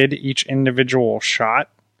he did each individual shot,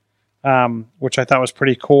 which I thought was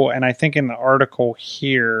pretty cool. And I think in the article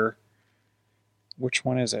here, which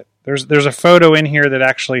one is it? There's a photo in here that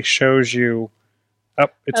actually shows you. Oh,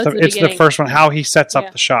 it's the beginning. first one. How he sets up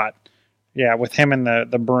Yeah. the shot. Yeah, with him and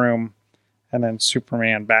the broom, and then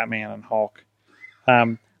Superman, Batman, and Hulk.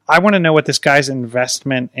 I want to know what this guy's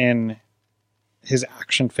investment in his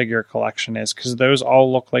action figure collection is, because those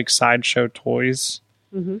all look like Sideshow toys.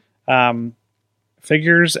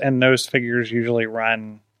 Figures, and those figures usually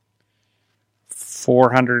run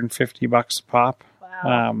 $450 a pop.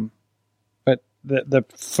 Wow. But the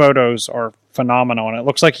photos are phenomenal, and it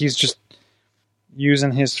looks like he's just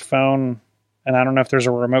using his phone, and I don't know if there's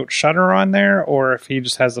a remote shutter on there or if he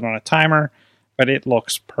just has it on a timer, but it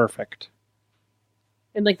looks perfect.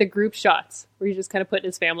 And like the group shots where he's just kind of putting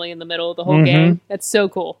his family in the middle of the whole gang. That's so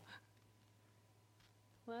cool.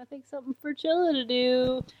 Well, I think something for Chilla to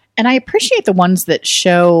do. And I appreciate the ones that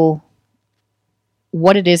show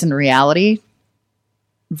what it is in reality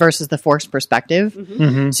versus the forced perspective.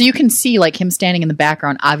 So you can see like him standing in the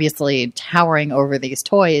background, obviously towering over these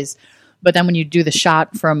toys. But then when you do the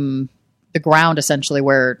shot from the ground, essentially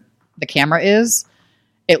where the camera is,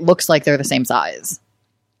 it looks like they're the same size.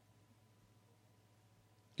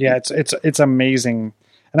 Yeah, it's amazing.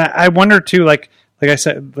 And I wonder too, like I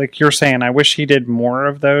said, like you're saying, I wish he did more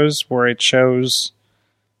of those where it shows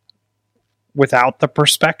without the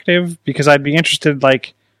perspective, because I'd be interested,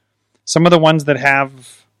 like some of the ones that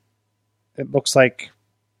have it looks like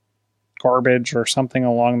garbage or something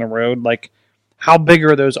along the road. Like, how big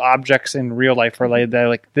are those objects in real life? Are they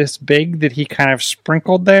like this big that he kind of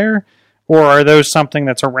sprinkled there? Or are those something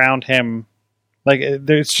that's around him? Like,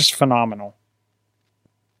 it's just phenomenal.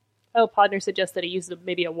 Oh, Podner suggests that he used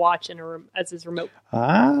maybe a watch as his remote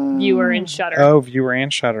viewer in Shudder. Oh, viewer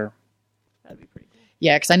and Shudder. That'd be pretty cool.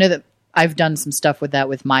 Yeah, because I know that I've done some stuff with that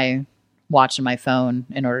with my watch and my phone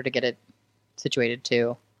in order to get it situated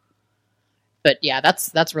too. But yeah,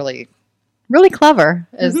 that's really, really clever,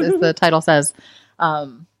 as the title says.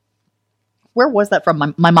 Where was that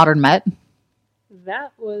from? My Modern Met?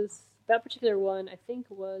 That particular one, I think,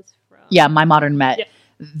 was from... Yeah, My Modern Met. Yeah.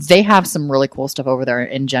 They have some really cool stuff over there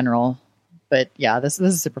in general. But yeah, this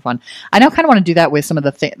is super fun. I now kind of want to do that with some of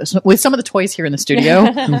the toys here in the studio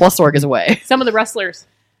while Sorg is away. Some of the wrestlers.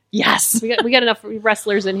 Yes. We got enough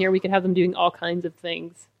wrestlers in here. We could have them doing all kinds of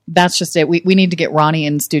things. That's just it. We need to get Ronnie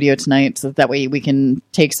in studio tonight so that way we can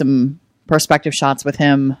take some perspective shots with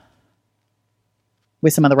him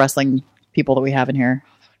with some of the wrestling people that we have in here.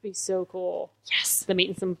 That would be so cool. Yes. Them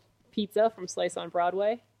eating some pizza from Slice on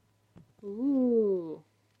Broadway. Ooh.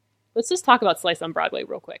 Let's just talk about Slice on Broadway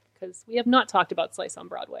real quick, because we have not talked about Slice on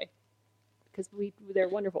Broadway. Because they're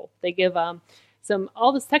wonderful. They give all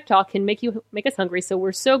this tech talk can make us hungry, so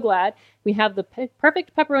we're so glad we have the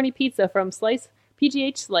perfect pepperoni pizza from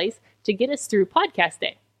PGH Slice to get us through podcast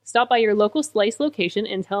day. Stop by your local Slice location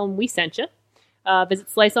and tell them we sent you. Visit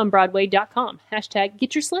sliceonbroadway.com. #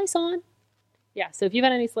 get your slice on. Yeah, so if you've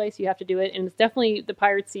had any Slice, you have to do it. And it's definitely, the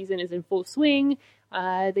Pirates season is in full swing.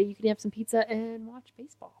 That you can have some pizza and watch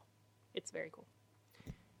baseball. It's very cool.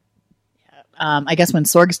 I guess when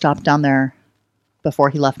Sorg stopped down there before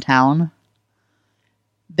he left town,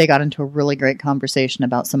 they got into a really great conversation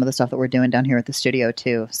about some of the stuff that we're doing down here at the studio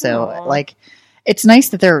too. So like, it's nice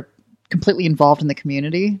that they're completely involved in the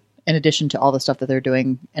community in addition to all the stuff that they're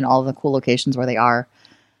doing in all the cool locations where they are.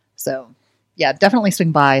 So yeah, definitely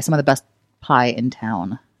swing by some of the best pie in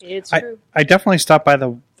town. It's true. I definitely stopped by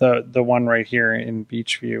the one right here in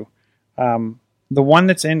Beachview. The one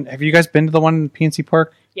that's in, have you guys been to the one in PNC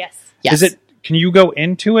Park? Yes. Yes. Can you go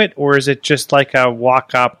into it, or is it just like a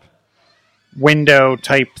walk up window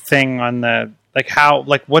type thing on the,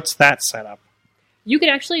 what's that setup? You can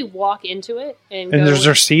actually walk into it and there's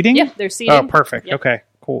there seating? Yeah, there's seating. Oh, perfect. Yep. Okay,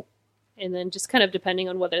 cool. And then just kind of depending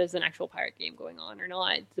on whether there's an actual pirate game going on or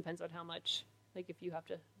not, it depends on how much, like if you have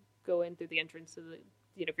to go in through the entrance to the,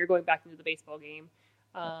 if you're going back into the baseball game,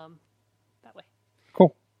 that way.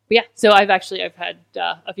 Cool. But yeah, so I've had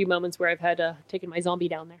a few moments where I've had taken my zombie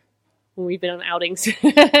down there when we've been on outings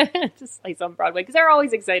to Slice on Broadway, because they're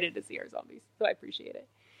always excited to see our zombies, so I appreciate it.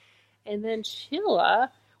 And then Chilla,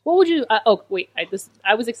 what would you? I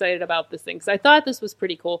was excited about this thing because I thought this was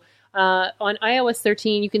pretty cool. On iOS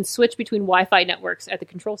 13, you can switch between Wi-Fi networks at the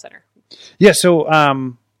control center. Yeah,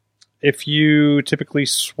 so if you typically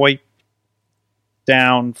swipe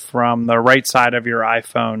down from the right side of your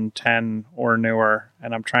iPhone 10 or newer,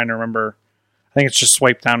 and I'm trying to remember, I think it's just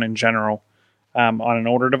swipe down in general on an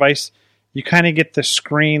older device, you kind of get the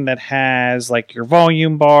screen that has like your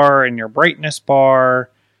volume bar and your brightness bar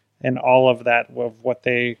and all of that of what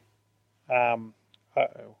they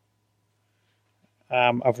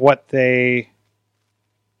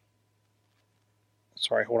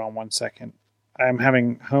sorry, hold on 1 second. I'm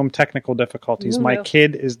having home technical difficulties. My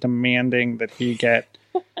kid is demanding that he get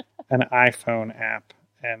an iPhone app,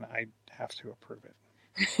 and I have to approve it.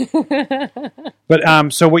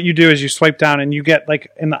 But so what you do is you swipe down, and you get like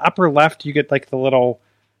in the upper left, you get like the little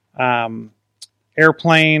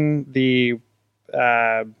airplane, the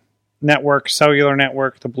network, cellular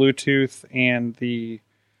network, the Bluetooth, and the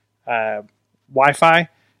Wi-Fi.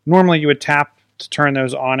 Normally, you would tap to turn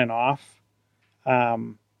those on and off.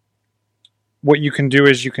 What you can do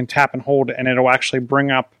is you can tap and hold, and it'll actually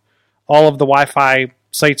bring up all of the Wi-Fi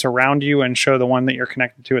sites around you and show the one that you're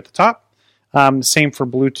connected to at the top. Same for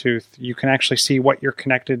Bluetooth. You can actually see what you're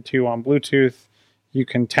connected to on Bluetooth. You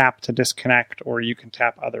can tap to disconnect, or you can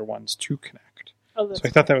tap other ones to connect. So I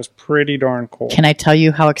thought that was pretty darn cool. Can I tell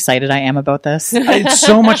you how excited I am about this? It's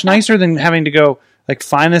so much nicer than having to go like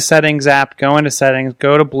find the settings app, go into settings,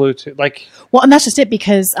 go to Bluetooth. Well, and that's just it,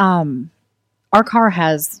 because our car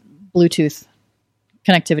has Bluetooth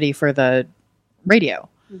connectivity for the radio,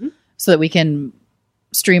 so that we can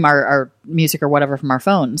stream our music or whatever from our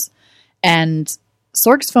phones. And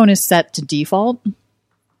Sorg's phone is set to default,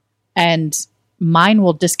 and mine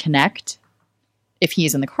will disconnect if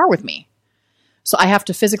he's in the car with me. So I have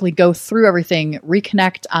to physically go through everything,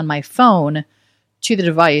 reconnect on my phone to the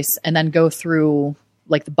device, and then go through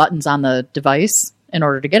like the buttons on the device in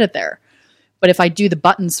order to get it there. But if I do the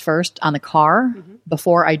buttons first on the car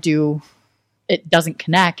before I do, it doesn't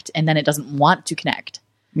connect, and then it doesn't want to connect.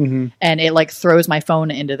 Mm-hmm. And it like throws my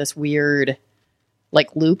phone into this weird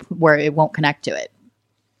like loop where it won't connect to it.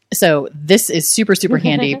 So this is super, super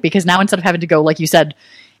handy because now instead of having to go, like you said,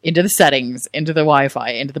 into the settings, into the Wi-Fi,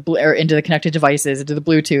 into the connected devices, into the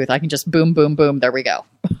Bluetooth, I can just boom, boom, boom. There we go.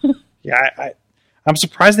 Yeah, I'm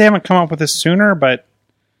surprised they haven't come up with this sooner, but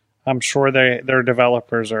I'm sure their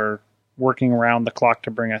developers are working around the clock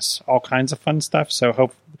to bring us all kinds of fun stuff.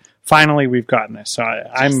 So finally we've gotten this. So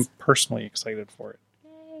I'm personally excited for it.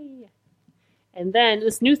 Yay. And then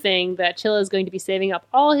this new thing that Chilla is going to be saving up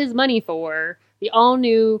all his money for, the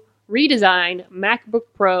all-new redesigned MacBook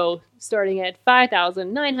Pro starting at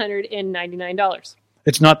 $5,999.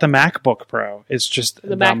 It's not the MacBook Pro. It's just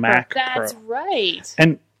the Mac Pro. That's right.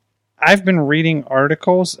 And I've been reading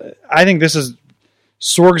articles. I think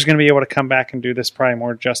Sorg's going to be able to come back and do this probably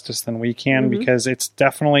more justice than we can because it's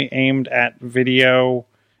definitely aimed at video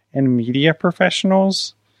and media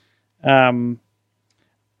professionals. I've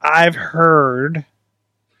heard,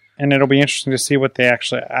 and it'll be interesting to see what they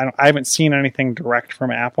actually... I haven't seen anything direct from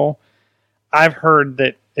Apple. I've heard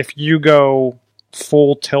that if you go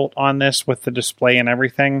full tilt on this with the display and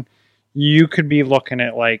everything, you could be looking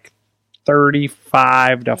at like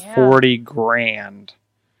 35 to 40 grand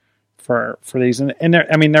for these. And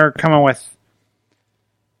they're coming with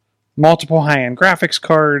multiple high-end graphics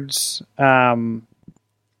cards.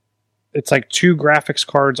 It's like 2 graphics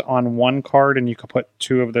cards on one card, and you can put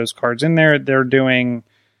 2 of those cards in there. They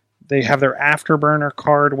have their Afterburner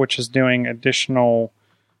card, which is doing additional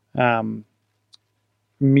media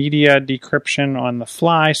decryption on the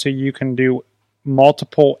fly, so you can do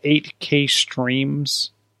multiple 8K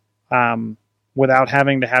streams without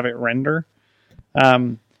having to have it render.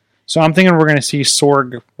 So I'm thinking we're going to see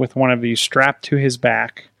Sorg with one of these strapped to his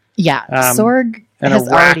back. Yeah, Sorg and has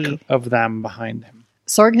a rack already of them behind him.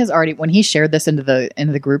 Sorg has already, when he shared this into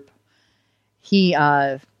the group, he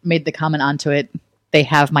made the comment onto it, "They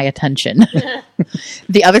have my attention."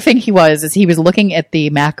 The other thing he was looking at the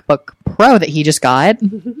MacBook Pro that he just got,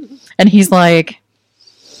 and he's like,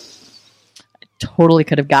 I totally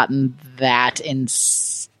could have gotten that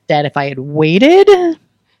instead if I had waited.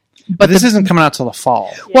 But this isn't coming out till the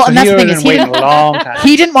fall. Well, and that's the thing is he didn't a long time.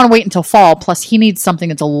 He didn't want to wait until fall. Plus, he needs something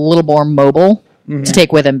that's a little more mobile to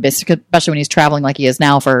take with him, especially when he's traveling like he is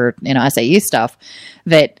now for SAE stuff.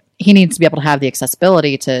 That he needs to be able to have the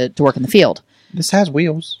accessibility to work in the field. This has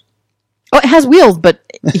wheels. Oh, it has wheels, but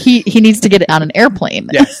he needs to get it on an airplane.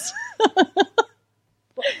 Yes.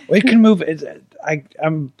 It can move.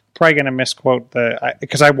 I'm probably going to misquote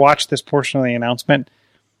because I watched this portion of the announcement.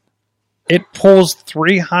 It pulls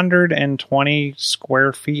 320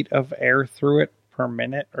 square feet of air through it per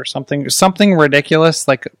minute or something ridiculous.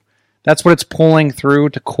 Like that's what it's pulling through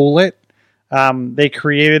to cool it. They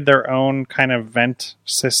created their own kind of vent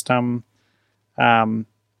system. It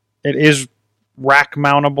is rack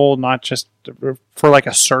mountable, not just for like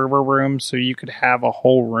a server room. So you could have a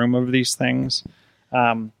whole room of these things.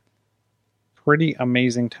 Pretty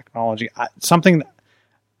amazing technology. Something that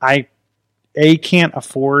I A, can't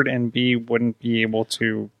afford, and B, wouldn't be able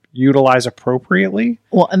to utilize appropriately.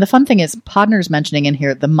 Well, and the fun thing is, Podner's mentioning in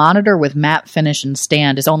here, the monitor with matte finish and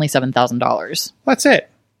stand is only $7,000. That's it.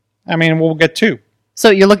 I mean, we'll get 2. So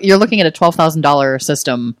you're looking at a $12,000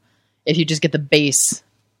 system if you just get the base.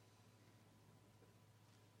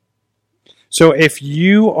 So if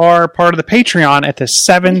you are part of the Patreon at the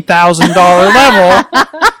 $7,000 level,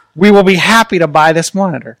 we will be happy to buy this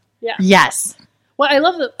monitor. Yeah. Yes. Well, I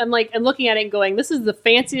love that. I'm looking at it and going, this is the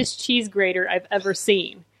fanciest cheese grater I've ever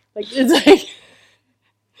seen. Like, it's like,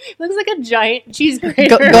 it looks like a giant cheese grater.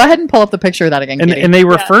 Go ahead and pull up the picture of that again, Katie. And they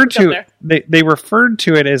referred to they referred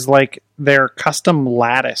to it as like their custom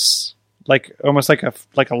lattice, like almost like a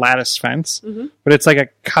lattice fence, but it's like a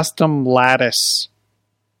custom lattice.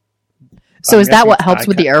 So is that what helps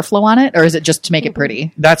with the airflow on it, or is it just to make it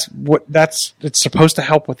pretty? It's supposed to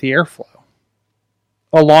help with the airflow.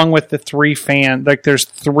 Along with the 3 fan, like there's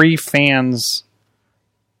 3 fans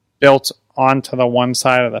built onto the one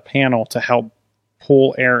side of the panel to help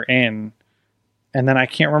pull air in. And then I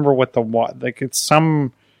can't remember what it's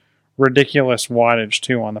some ridiculous wattage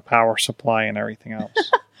too on the power supply and everything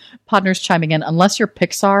else. Podner's chiming in, unless you're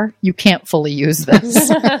Pixar, you can't fully use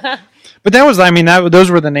this. But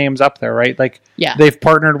those were the names up there, right? Like, yeah. They've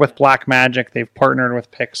partnered with Blackmagic, they've partnered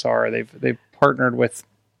with Pixar, they've partnered with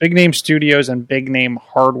big name studios and big name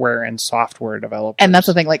hardware and software developers. And that's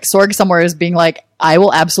the thing, like Sorg somewhere is being like, I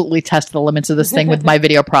will absolutely test the limits of this thing with my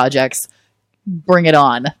video projects. Bring it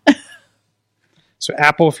on. So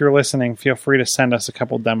Apple, if you're listening, feel free to send us a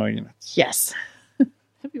couple demo units. Yes.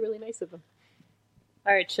 That'd be really nice of them.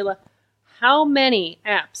 All right, Sheila. How many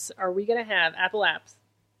apps are we going to have, Apple apps,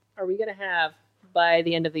 are we going to have by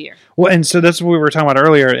the end of the year? Well, and so that's what we were talking about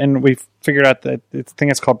earlier, and we figured out that I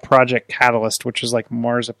think it's called Project Catalyst, which is like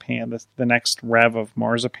Marzipan, the next rev of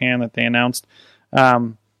Marzipan that they announced.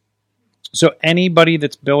 So anybody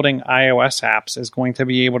that's building iOS apps is going to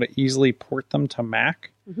be able to easily port them to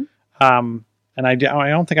Mac. And I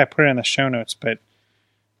don't think I put it in the show notes, but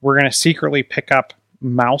we're going to secretly pick up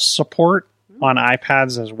mouse support on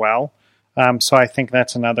iPads as well. So I think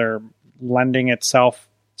that's another lending itself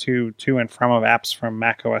to and from of apps from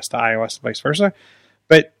macOS to iOS, vice versa.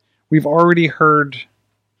 But we've already heard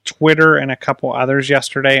Twitter and a couple others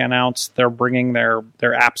yesterday announce they're bringing their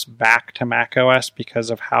apps back to macOS because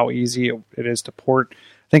of how easy it is to port.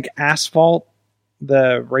 I think Asphalt,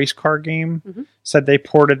 the race car game, said they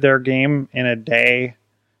ported their game in a day.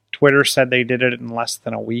 Twitter said they did it in less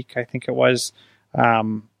than a week, I think it was.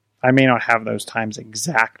 I may not have those times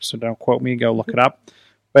exact, so don't quote me. Go look it up.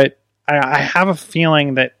 But I have a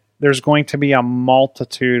feeling that there's going to be a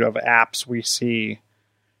multitude of apps we see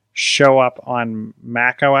show up on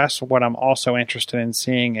macOS. What I'm also interested in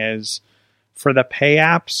seeing is for the pay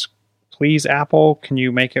apps, please, Apple, can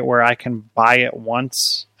you make it where I can buy it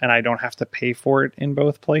once and I don't have to pay for it in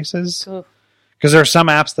both places? Because there are some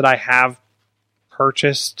apps that I have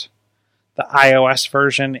purchased the iOS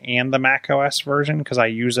version and the macOS version because I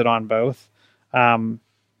use it on both.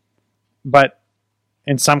 But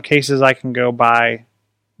in some cases, I can go buy,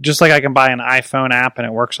 just like I can buy an iPhone app and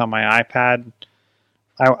it works on my iPad.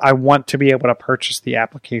 I want to be able to purchase the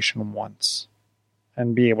application once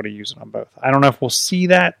and be able to use it on both. I don't know if we'll see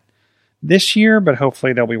that this year, but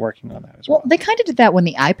hopefully they'll be working on that as well. Well, they kind of did that when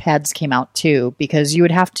the iPads came out too, because you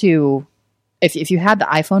would have to, if you had the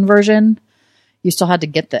iPhone version, you still had to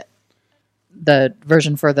get the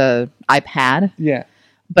version for the iPad. Yeah.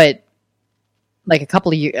 But like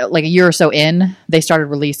a year or so in, they started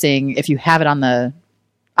releasing, if you have it on the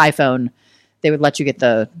iPhone, they would let you get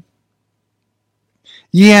the...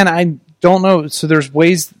 Yeah, and I don't know. So there's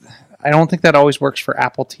ways... I don't think that always works for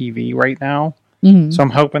Apple TV right now. Mm-hmm. So I'm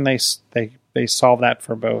hoping they solve that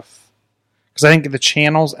for both. Because I think the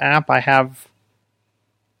Channels app I have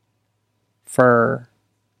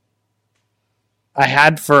I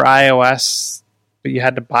had for iOS, but you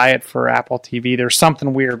had to buy it for Apple TV. There's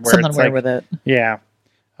something weird where something weird with it. Yeah.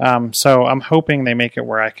 So I'm hoping they make it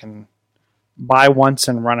where I can buy once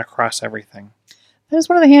and run across everything. That is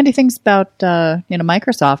one of the handy things about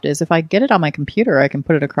Microsoft is if I get it on my computer, I can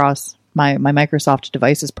put it across my Microsoft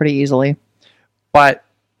devices pretty easily. But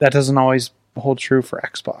that doesn't always hold true for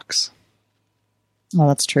Xbox. Oh,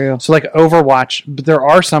 that's true. So like Overwatch, but there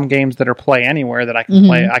are some games that are play anywhere that I can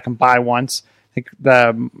play. I can buy once. I think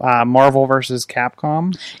the Marvel versus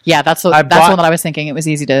Capcom. Yeah, that's one that I was thinking. It was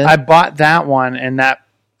easy to... I bought that one, and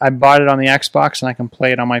I bought it on the Xbox, and I can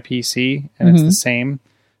play it on my PC, and it's the same.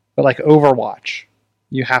 But like Overwatch,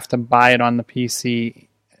 you have to buy it on the PC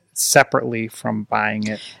separately from buying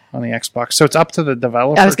it on the Xbox. So it's up to the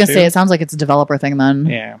developer. I was going to say, it sounds like it's a developer thing then.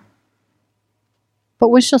 Yeah. But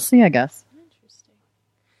we shall see, I guess. Interesting.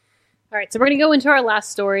 All right, so we're going to go into our last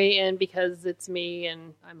story, and because it's me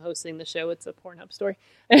and I'm hosting the show, it's a Pornhub story.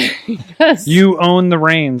 You own the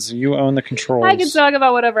reins. You own the controls. I can talk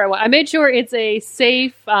about whatever I want. I made sure it's a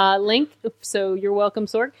safe link, so you're welcome,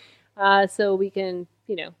 Sorg. So we can,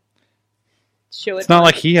 show it. It's not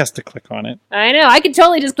like he has to click on it. I know. I can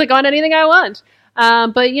totally just click on anything I want.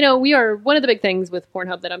 But, we are, one of the big things with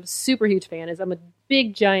Pornhub that I'm a super huge fan is I'm a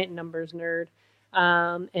big, giant numbers nerd.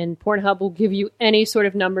 And Pornhub will give you any sort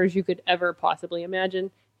of numbers you could ever possibly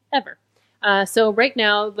imagine, ever. So right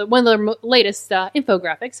now, one of the latest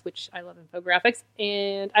infographics, which I love infographics,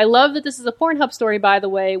 and I love that this is a Pornhub story, by the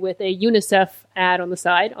way, with a UNICEF ad on the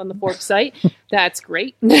side on the Forbes site. That's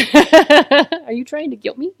great. Are you trying to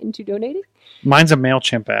guilt me into donating? Mine's a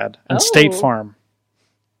MailChimp ad and State Farm.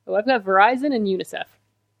 Oh, I've got Verizon and UNICEF.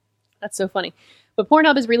 That's so funny. But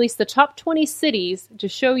Pornhub has released the top 20 cities to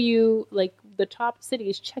show you, like, the top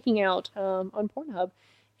cities checking out on Pornhub.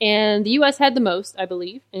 And the U.S. had the most, I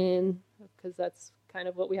believe, because that's kind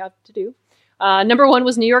of what we have to do. Number 1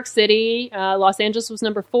 was New York City. Los Angeles was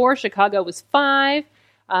number 4. Chicago was 5.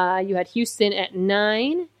 You had Houston at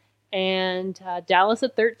 9. And Dallas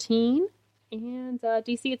at 13. And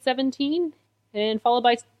D.C. at 17. And followed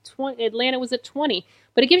by Atlanta was at 20.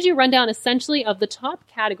 But it gives you a rundown, essentially, of the top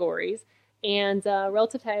categories and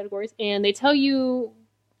relative categories. And they tell you,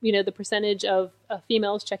 the percentage of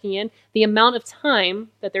females checking in, the amount of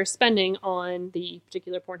time that they're spending on the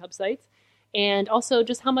particular Pornhub sites, and also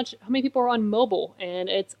just how many people are on mobile. And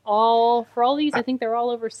it's all, for all these, I think they're all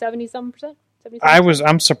over 70-some%. 77%.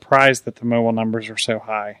 I'm surprised that the mobile numbers are so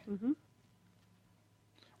high. Mm-hmm.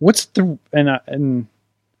 What's the and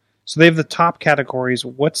so they have the top categories.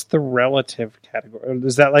 What's the relative category?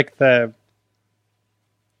 Is that like a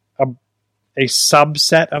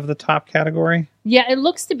subset of the top category? Yeah, it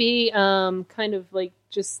looks to be kind of like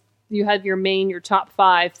just you have your top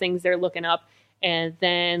 5 things they're looking up, and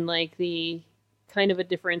then like the kind of a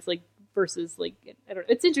difference like versus like I don't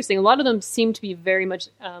know. It's interesting. A lot of them seem to be very much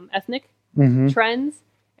ethnic trends,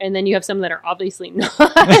 and then you have some that are obviously not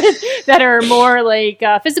that are more like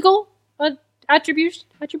physical attributes.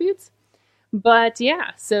 But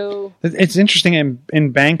yeah, so it's interesting.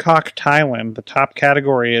 In Bangkok, Thailand, the top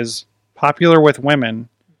category is popular with women,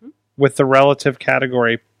 with the relative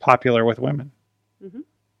category popular with women. Mm-hmm.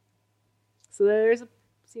 So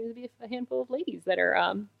seems to be a handful of ladies that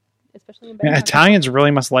are, especially in Bangkok. Yeah, Italians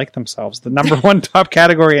really must like themselves. The number one top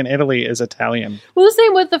category in Italy is Italian. Well, the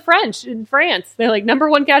same with the French in France. They're like number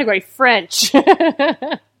 1 category, French.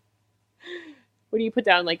 What do you put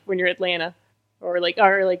down like when you're Atlanta or like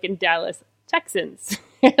in Dallas? Texans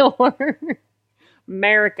or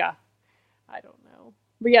America. I don't know.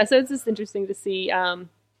 But yeah, so it's just interesting to see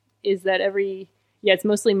is that it's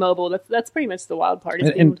mostly mobile. That's pretty much the wild part.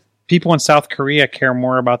 And people in South Korea care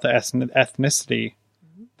more about the ethnicity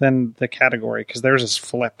than the category because theirs is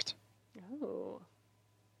flipped. Oh.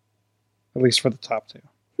 At least for the top 2.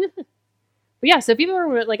 But yeah, so people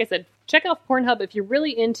are, like I said, check out Pornhub if you're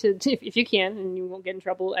really into, if you can, and you won't get in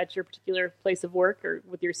trouble at your particular place of work or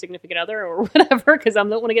with your significant other or whatever, because I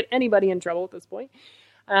don't want to get anybody in trouble at this point.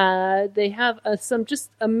 They have some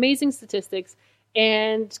just amazing statistics,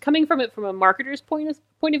 and coming from a marketer's point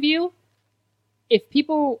of view, if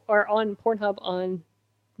people are on Pornhub on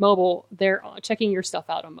mobile, they're checking your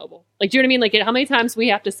stuff out on mobile. Like, do you know what I mean? Like, how many times we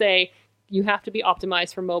have to say you have to be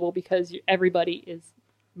optimized for mobile because everybody is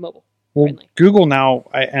mobile. Well, friendly. Google now,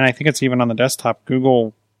 and I think it's even on the desktop,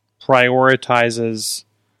 Google prioritizes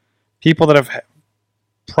people that have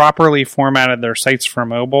properly formatted their sites for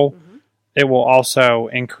mobile. Mm-hmm. It will also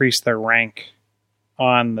increase their rank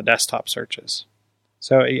on the desktop searches.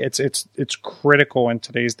 So it's critical in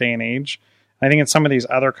today's day and age. I think in some of these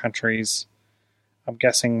other countries, I'm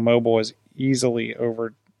guessing mobile is easily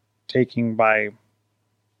overtaken by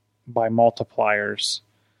multipliers.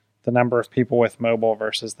 The number of people with mobile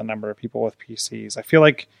versus the number of people with PCs. I feel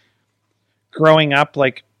like growing up,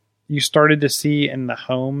 like you started to see in the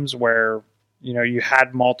homes where, you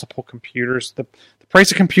had multiple computers. The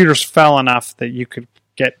price of computers fell enough that you could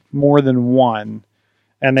get more than one.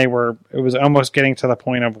 And it was almost getting to the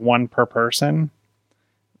point of one per person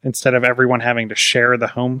instead of everyone having to share the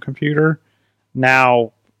home computer.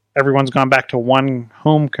 Now everyone's gone back to one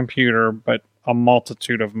home computer, but a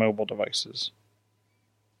multitude of mobile devices.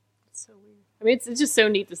 I mean, it's just so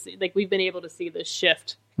neat to see. Like, we've been able to see this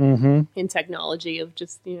shift in technology of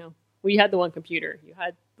just, you had the one computer, you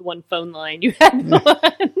had the one phone line, you had the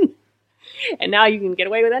one, and now you can get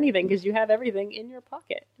away with anything because you have everything in your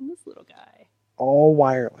pocket. And this little guy, all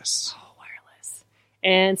wireless.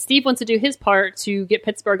 And Steve wants to do his part to get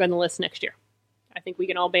Pittsburgh on the list next year. I think we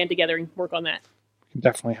can all band together and work on that. Can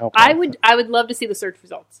definitely help. I would love to see the search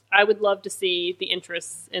results. I would love to see the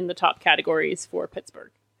interests in the top categories for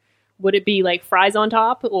Pittsburgh. Would it be like fries on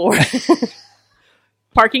top or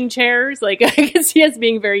parking chairs? Like, I can see us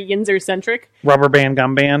being very Yinzer-centric. Rubber band,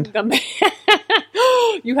 gum band.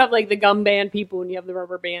 You have like the gum band people and you have the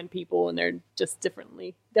rubber band people, and they're just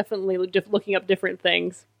definitely looking up different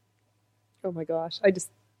things. Oh my gosh.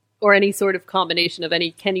 Or any sort of combination of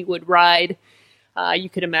any Kennywood ride you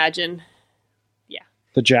could imagine. Yeah.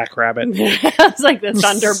 The Jackrabbit. It's like the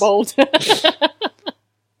Thunderbolt.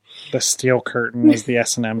 The Steel Curtain is the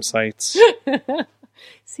S&M sites.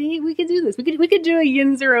 See, we could do this. We could do a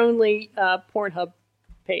Yinzer only Pornhub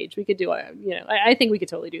page. We could do I think we could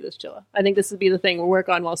totally do this, Chilla. I think this would be the thing we'll work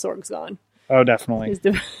on while Sorg's gone. Oh, definitely.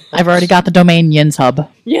 I've already got the domain Yin's Hub.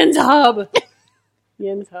 Yin's Hub.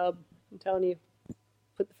 Yin's Hub. I'm telling you,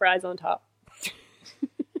 put the fries on top.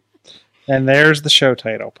 And there's the show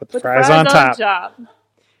title. Put the fries on top.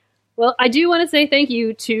 Well, I do want to say thank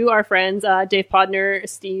you to our friends, Dave Podner,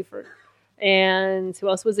 Steve, and who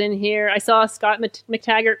else was in here? I saw Scott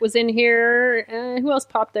McTaggart was in here. Who else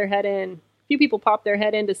popped their head in? A few people popped their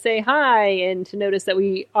head in to say hi and to notice that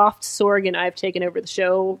Sorg and I have taken over the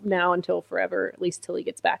show now until forever, at least till he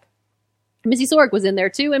gets back. Missy Sorg was in there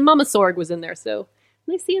too, and Mama Sorg was in there, so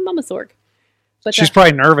nice seeing Mama Sorg. But she's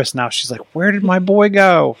probably nervous now. She's like, where did my boy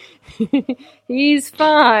go? He's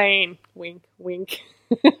fine. Wink, wink.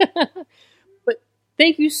 But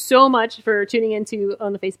thank you so much for tuning into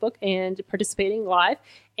on the Facebook and participating live.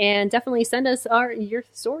 And definitely send us your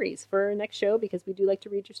stories for our next show, because we do like to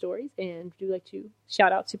read your stories and do like to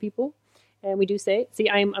shout out to people. And we do say,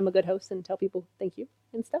 I'm a good host and tell people thank you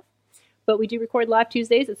and stuff. But we do record live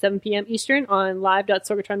Tuesdays at 7 p.m. Eastern on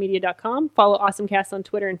live.sorgatronmedia.com. Follow AwesomeCast on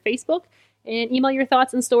Twitter and Facebook. And email your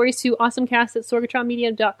thoughts and stories to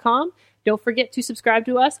awesomecast@sorgatronmedia.com. Don't forget to subscribe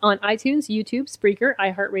to us on iTunes, YouTube, Spreaker,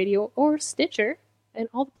 iHeartRadio, or Stitcher, and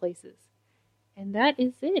all the places. And that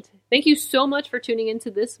is it. Thank you so much for tuning into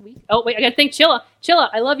this week. Oh, wait, I got to thank Chilla. Chilla,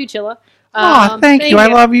 I love you, Chilla. Oh, thank you. I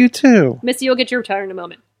love you too. Missy, you'll get your turn in a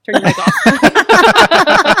moment. Turn your mic off.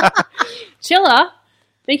 Chilla,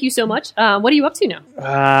 thank you so much. What are you up to now?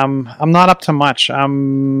 I'm not up to much.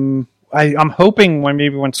 I'm hoping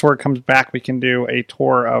when Sword comes back, we can do a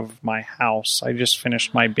tour of my house. I just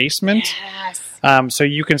finished my basement. Yes. So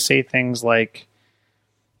you can say things like,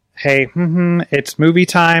 hey, it's movie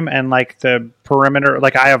time, and like the perimeter,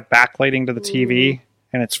 like I have backlighting to the TV,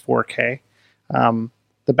 and it's 4K.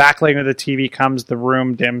 The backlighting of the TV comes, the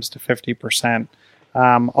room dims to 50%.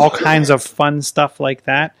 All kinds of fun stuff like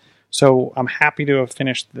that. So I'm happy to have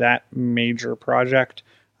finished that major project.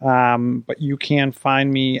 But you can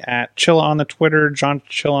find me at Chilla on the Twitter, John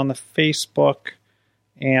Chilla on the Facebook,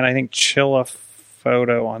 and I think Chilla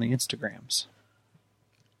Photo on the Instagrams.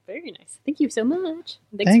 Very nice. Thank you so much.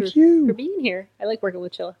 Thank you for being here. I like working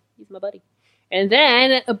with Chilla. He's my buddy. And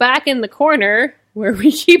then back in the corner where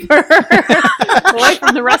we keep her away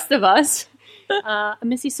from the rest of us,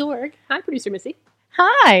 Missy Sorg. Hi, producer Missy.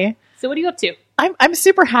 Hi. So what are you up to? I'm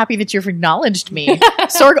super happy that you've acknowledged me.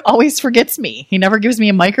 Sorg always forgets me. He never gives me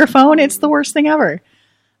a microphone. It's the worst thing ever.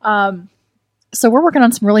 So we're working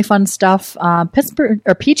on some really fun stuff. Pittsburgh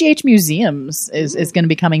or PGH Museums is going to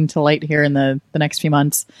be coming to light here in the next few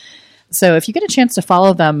months. So if you get a chance to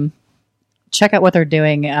follow them, check out what they're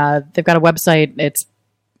doing. They've got a website. It's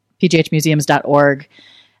pghmuseums.org.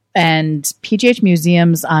 And PGH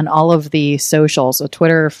Museums on all of the socials, so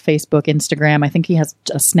Twitter, Facebook, Instagram. I think he has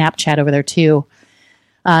a Snapchat over there too.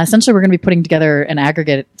 Essentially, we're going to be putting together an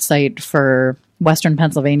aggregate site for Western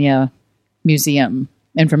Pennsylvania museum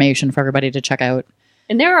information for everybody to check out.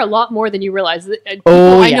 And there are a lot more than you realize.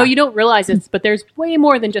 I know you don't realize this, but there's way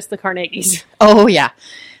more than just the Carnegies. Oh, yeah.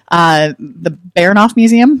 The Baranoff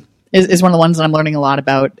Museum is one of the ones that I'm learning a lot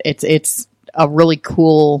about. It's a really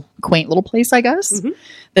cool, quaint little place, I guess,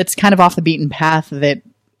 that's kind of off the beaten path that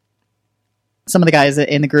some of the guys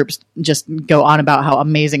in the groups just go on about how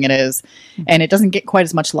amazing it is. And it doesn't get quite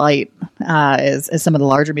as much light as some of the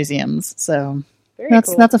larger museums. So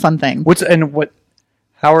that's a fun thing.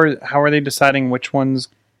 How are they deciding which ones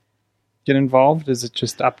get involved? Is it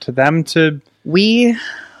just up to them to... We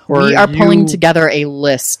are pulling together a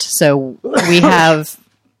list. So we have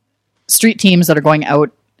street teams that are going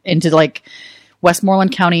out into like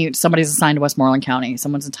Westmoreland County. Somebody's assigned to Westmoreland County.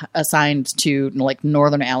 Someone's assigned to like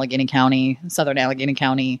Northern Allegheny County, Southern Allegheny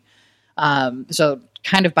County. So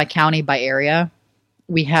kind of by county, by area,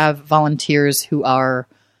 we have volunteers who are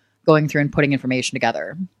going through and putting information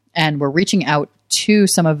together. And we're reaching out to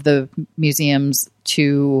some of the museums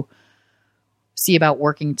to see about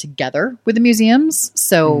working together with the museums.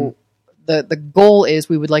 So the goal is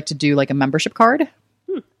we would like to do like a membership card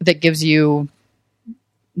that gives you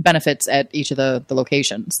benefits at each of the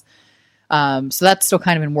locations. So that's still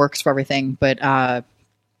kind of in works for everything. But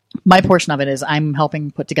my portion of it is I'm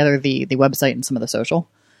helping put together the website and some of the social.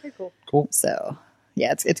 Very cool. Cool. So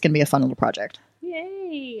yeah, it's going to be a fun little project.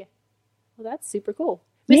 Yay. Well, that's super cool.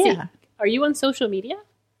 Missy, are you on social media?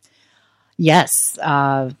 Yes.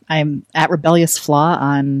 I'm at Rebellious Flaw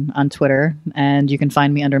on Twitter, and you can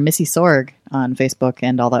find me under Missy Sorg on Facebook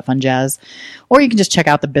and all that fun jazz. Or you can just check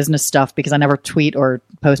out the business stuff, because I never tweet or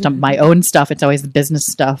post on my own stuff. It's always the business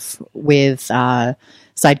stuff with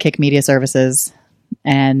Sidekick Media Services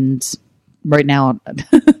and right now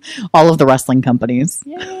all of the wrestling companies.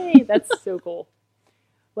 Yay, that's so cool.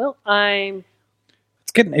 Well,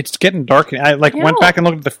 It's getting dark. I went back and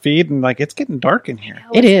looked at the feed, and it's getting dark in here.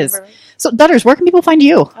 It is. So, Dutters, where can people find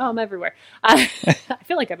you? Oh, I'm everywhere. I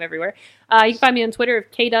feel like I'm everywhere. You can find me on Twitter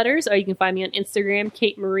of KDutters, or you can find me on Instagram,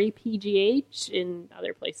 Kate Marie PGH, and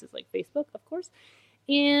other places like Facebook, of course.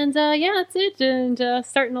 And that's it. And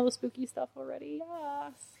starting all the spooky stuff already.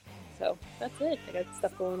 Yes. So that's it. I got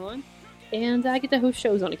stuff going on, and I get to host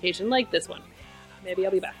shows on occasion, like this one. Maybe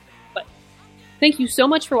I'll be back. Thank you so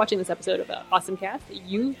much for watching this episode of Awesome Cast.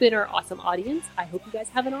 You've been our awesome audience. I hope you guys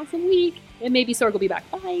have an awesome week. And maybe Sorg will be back.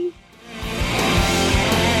 Bye.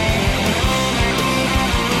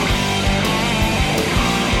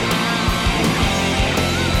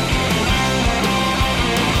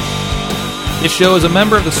 This show is a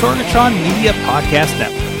member of the Sorgatron Media Podcast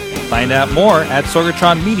Network. Find out more at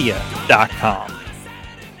sorgatronmedia.com.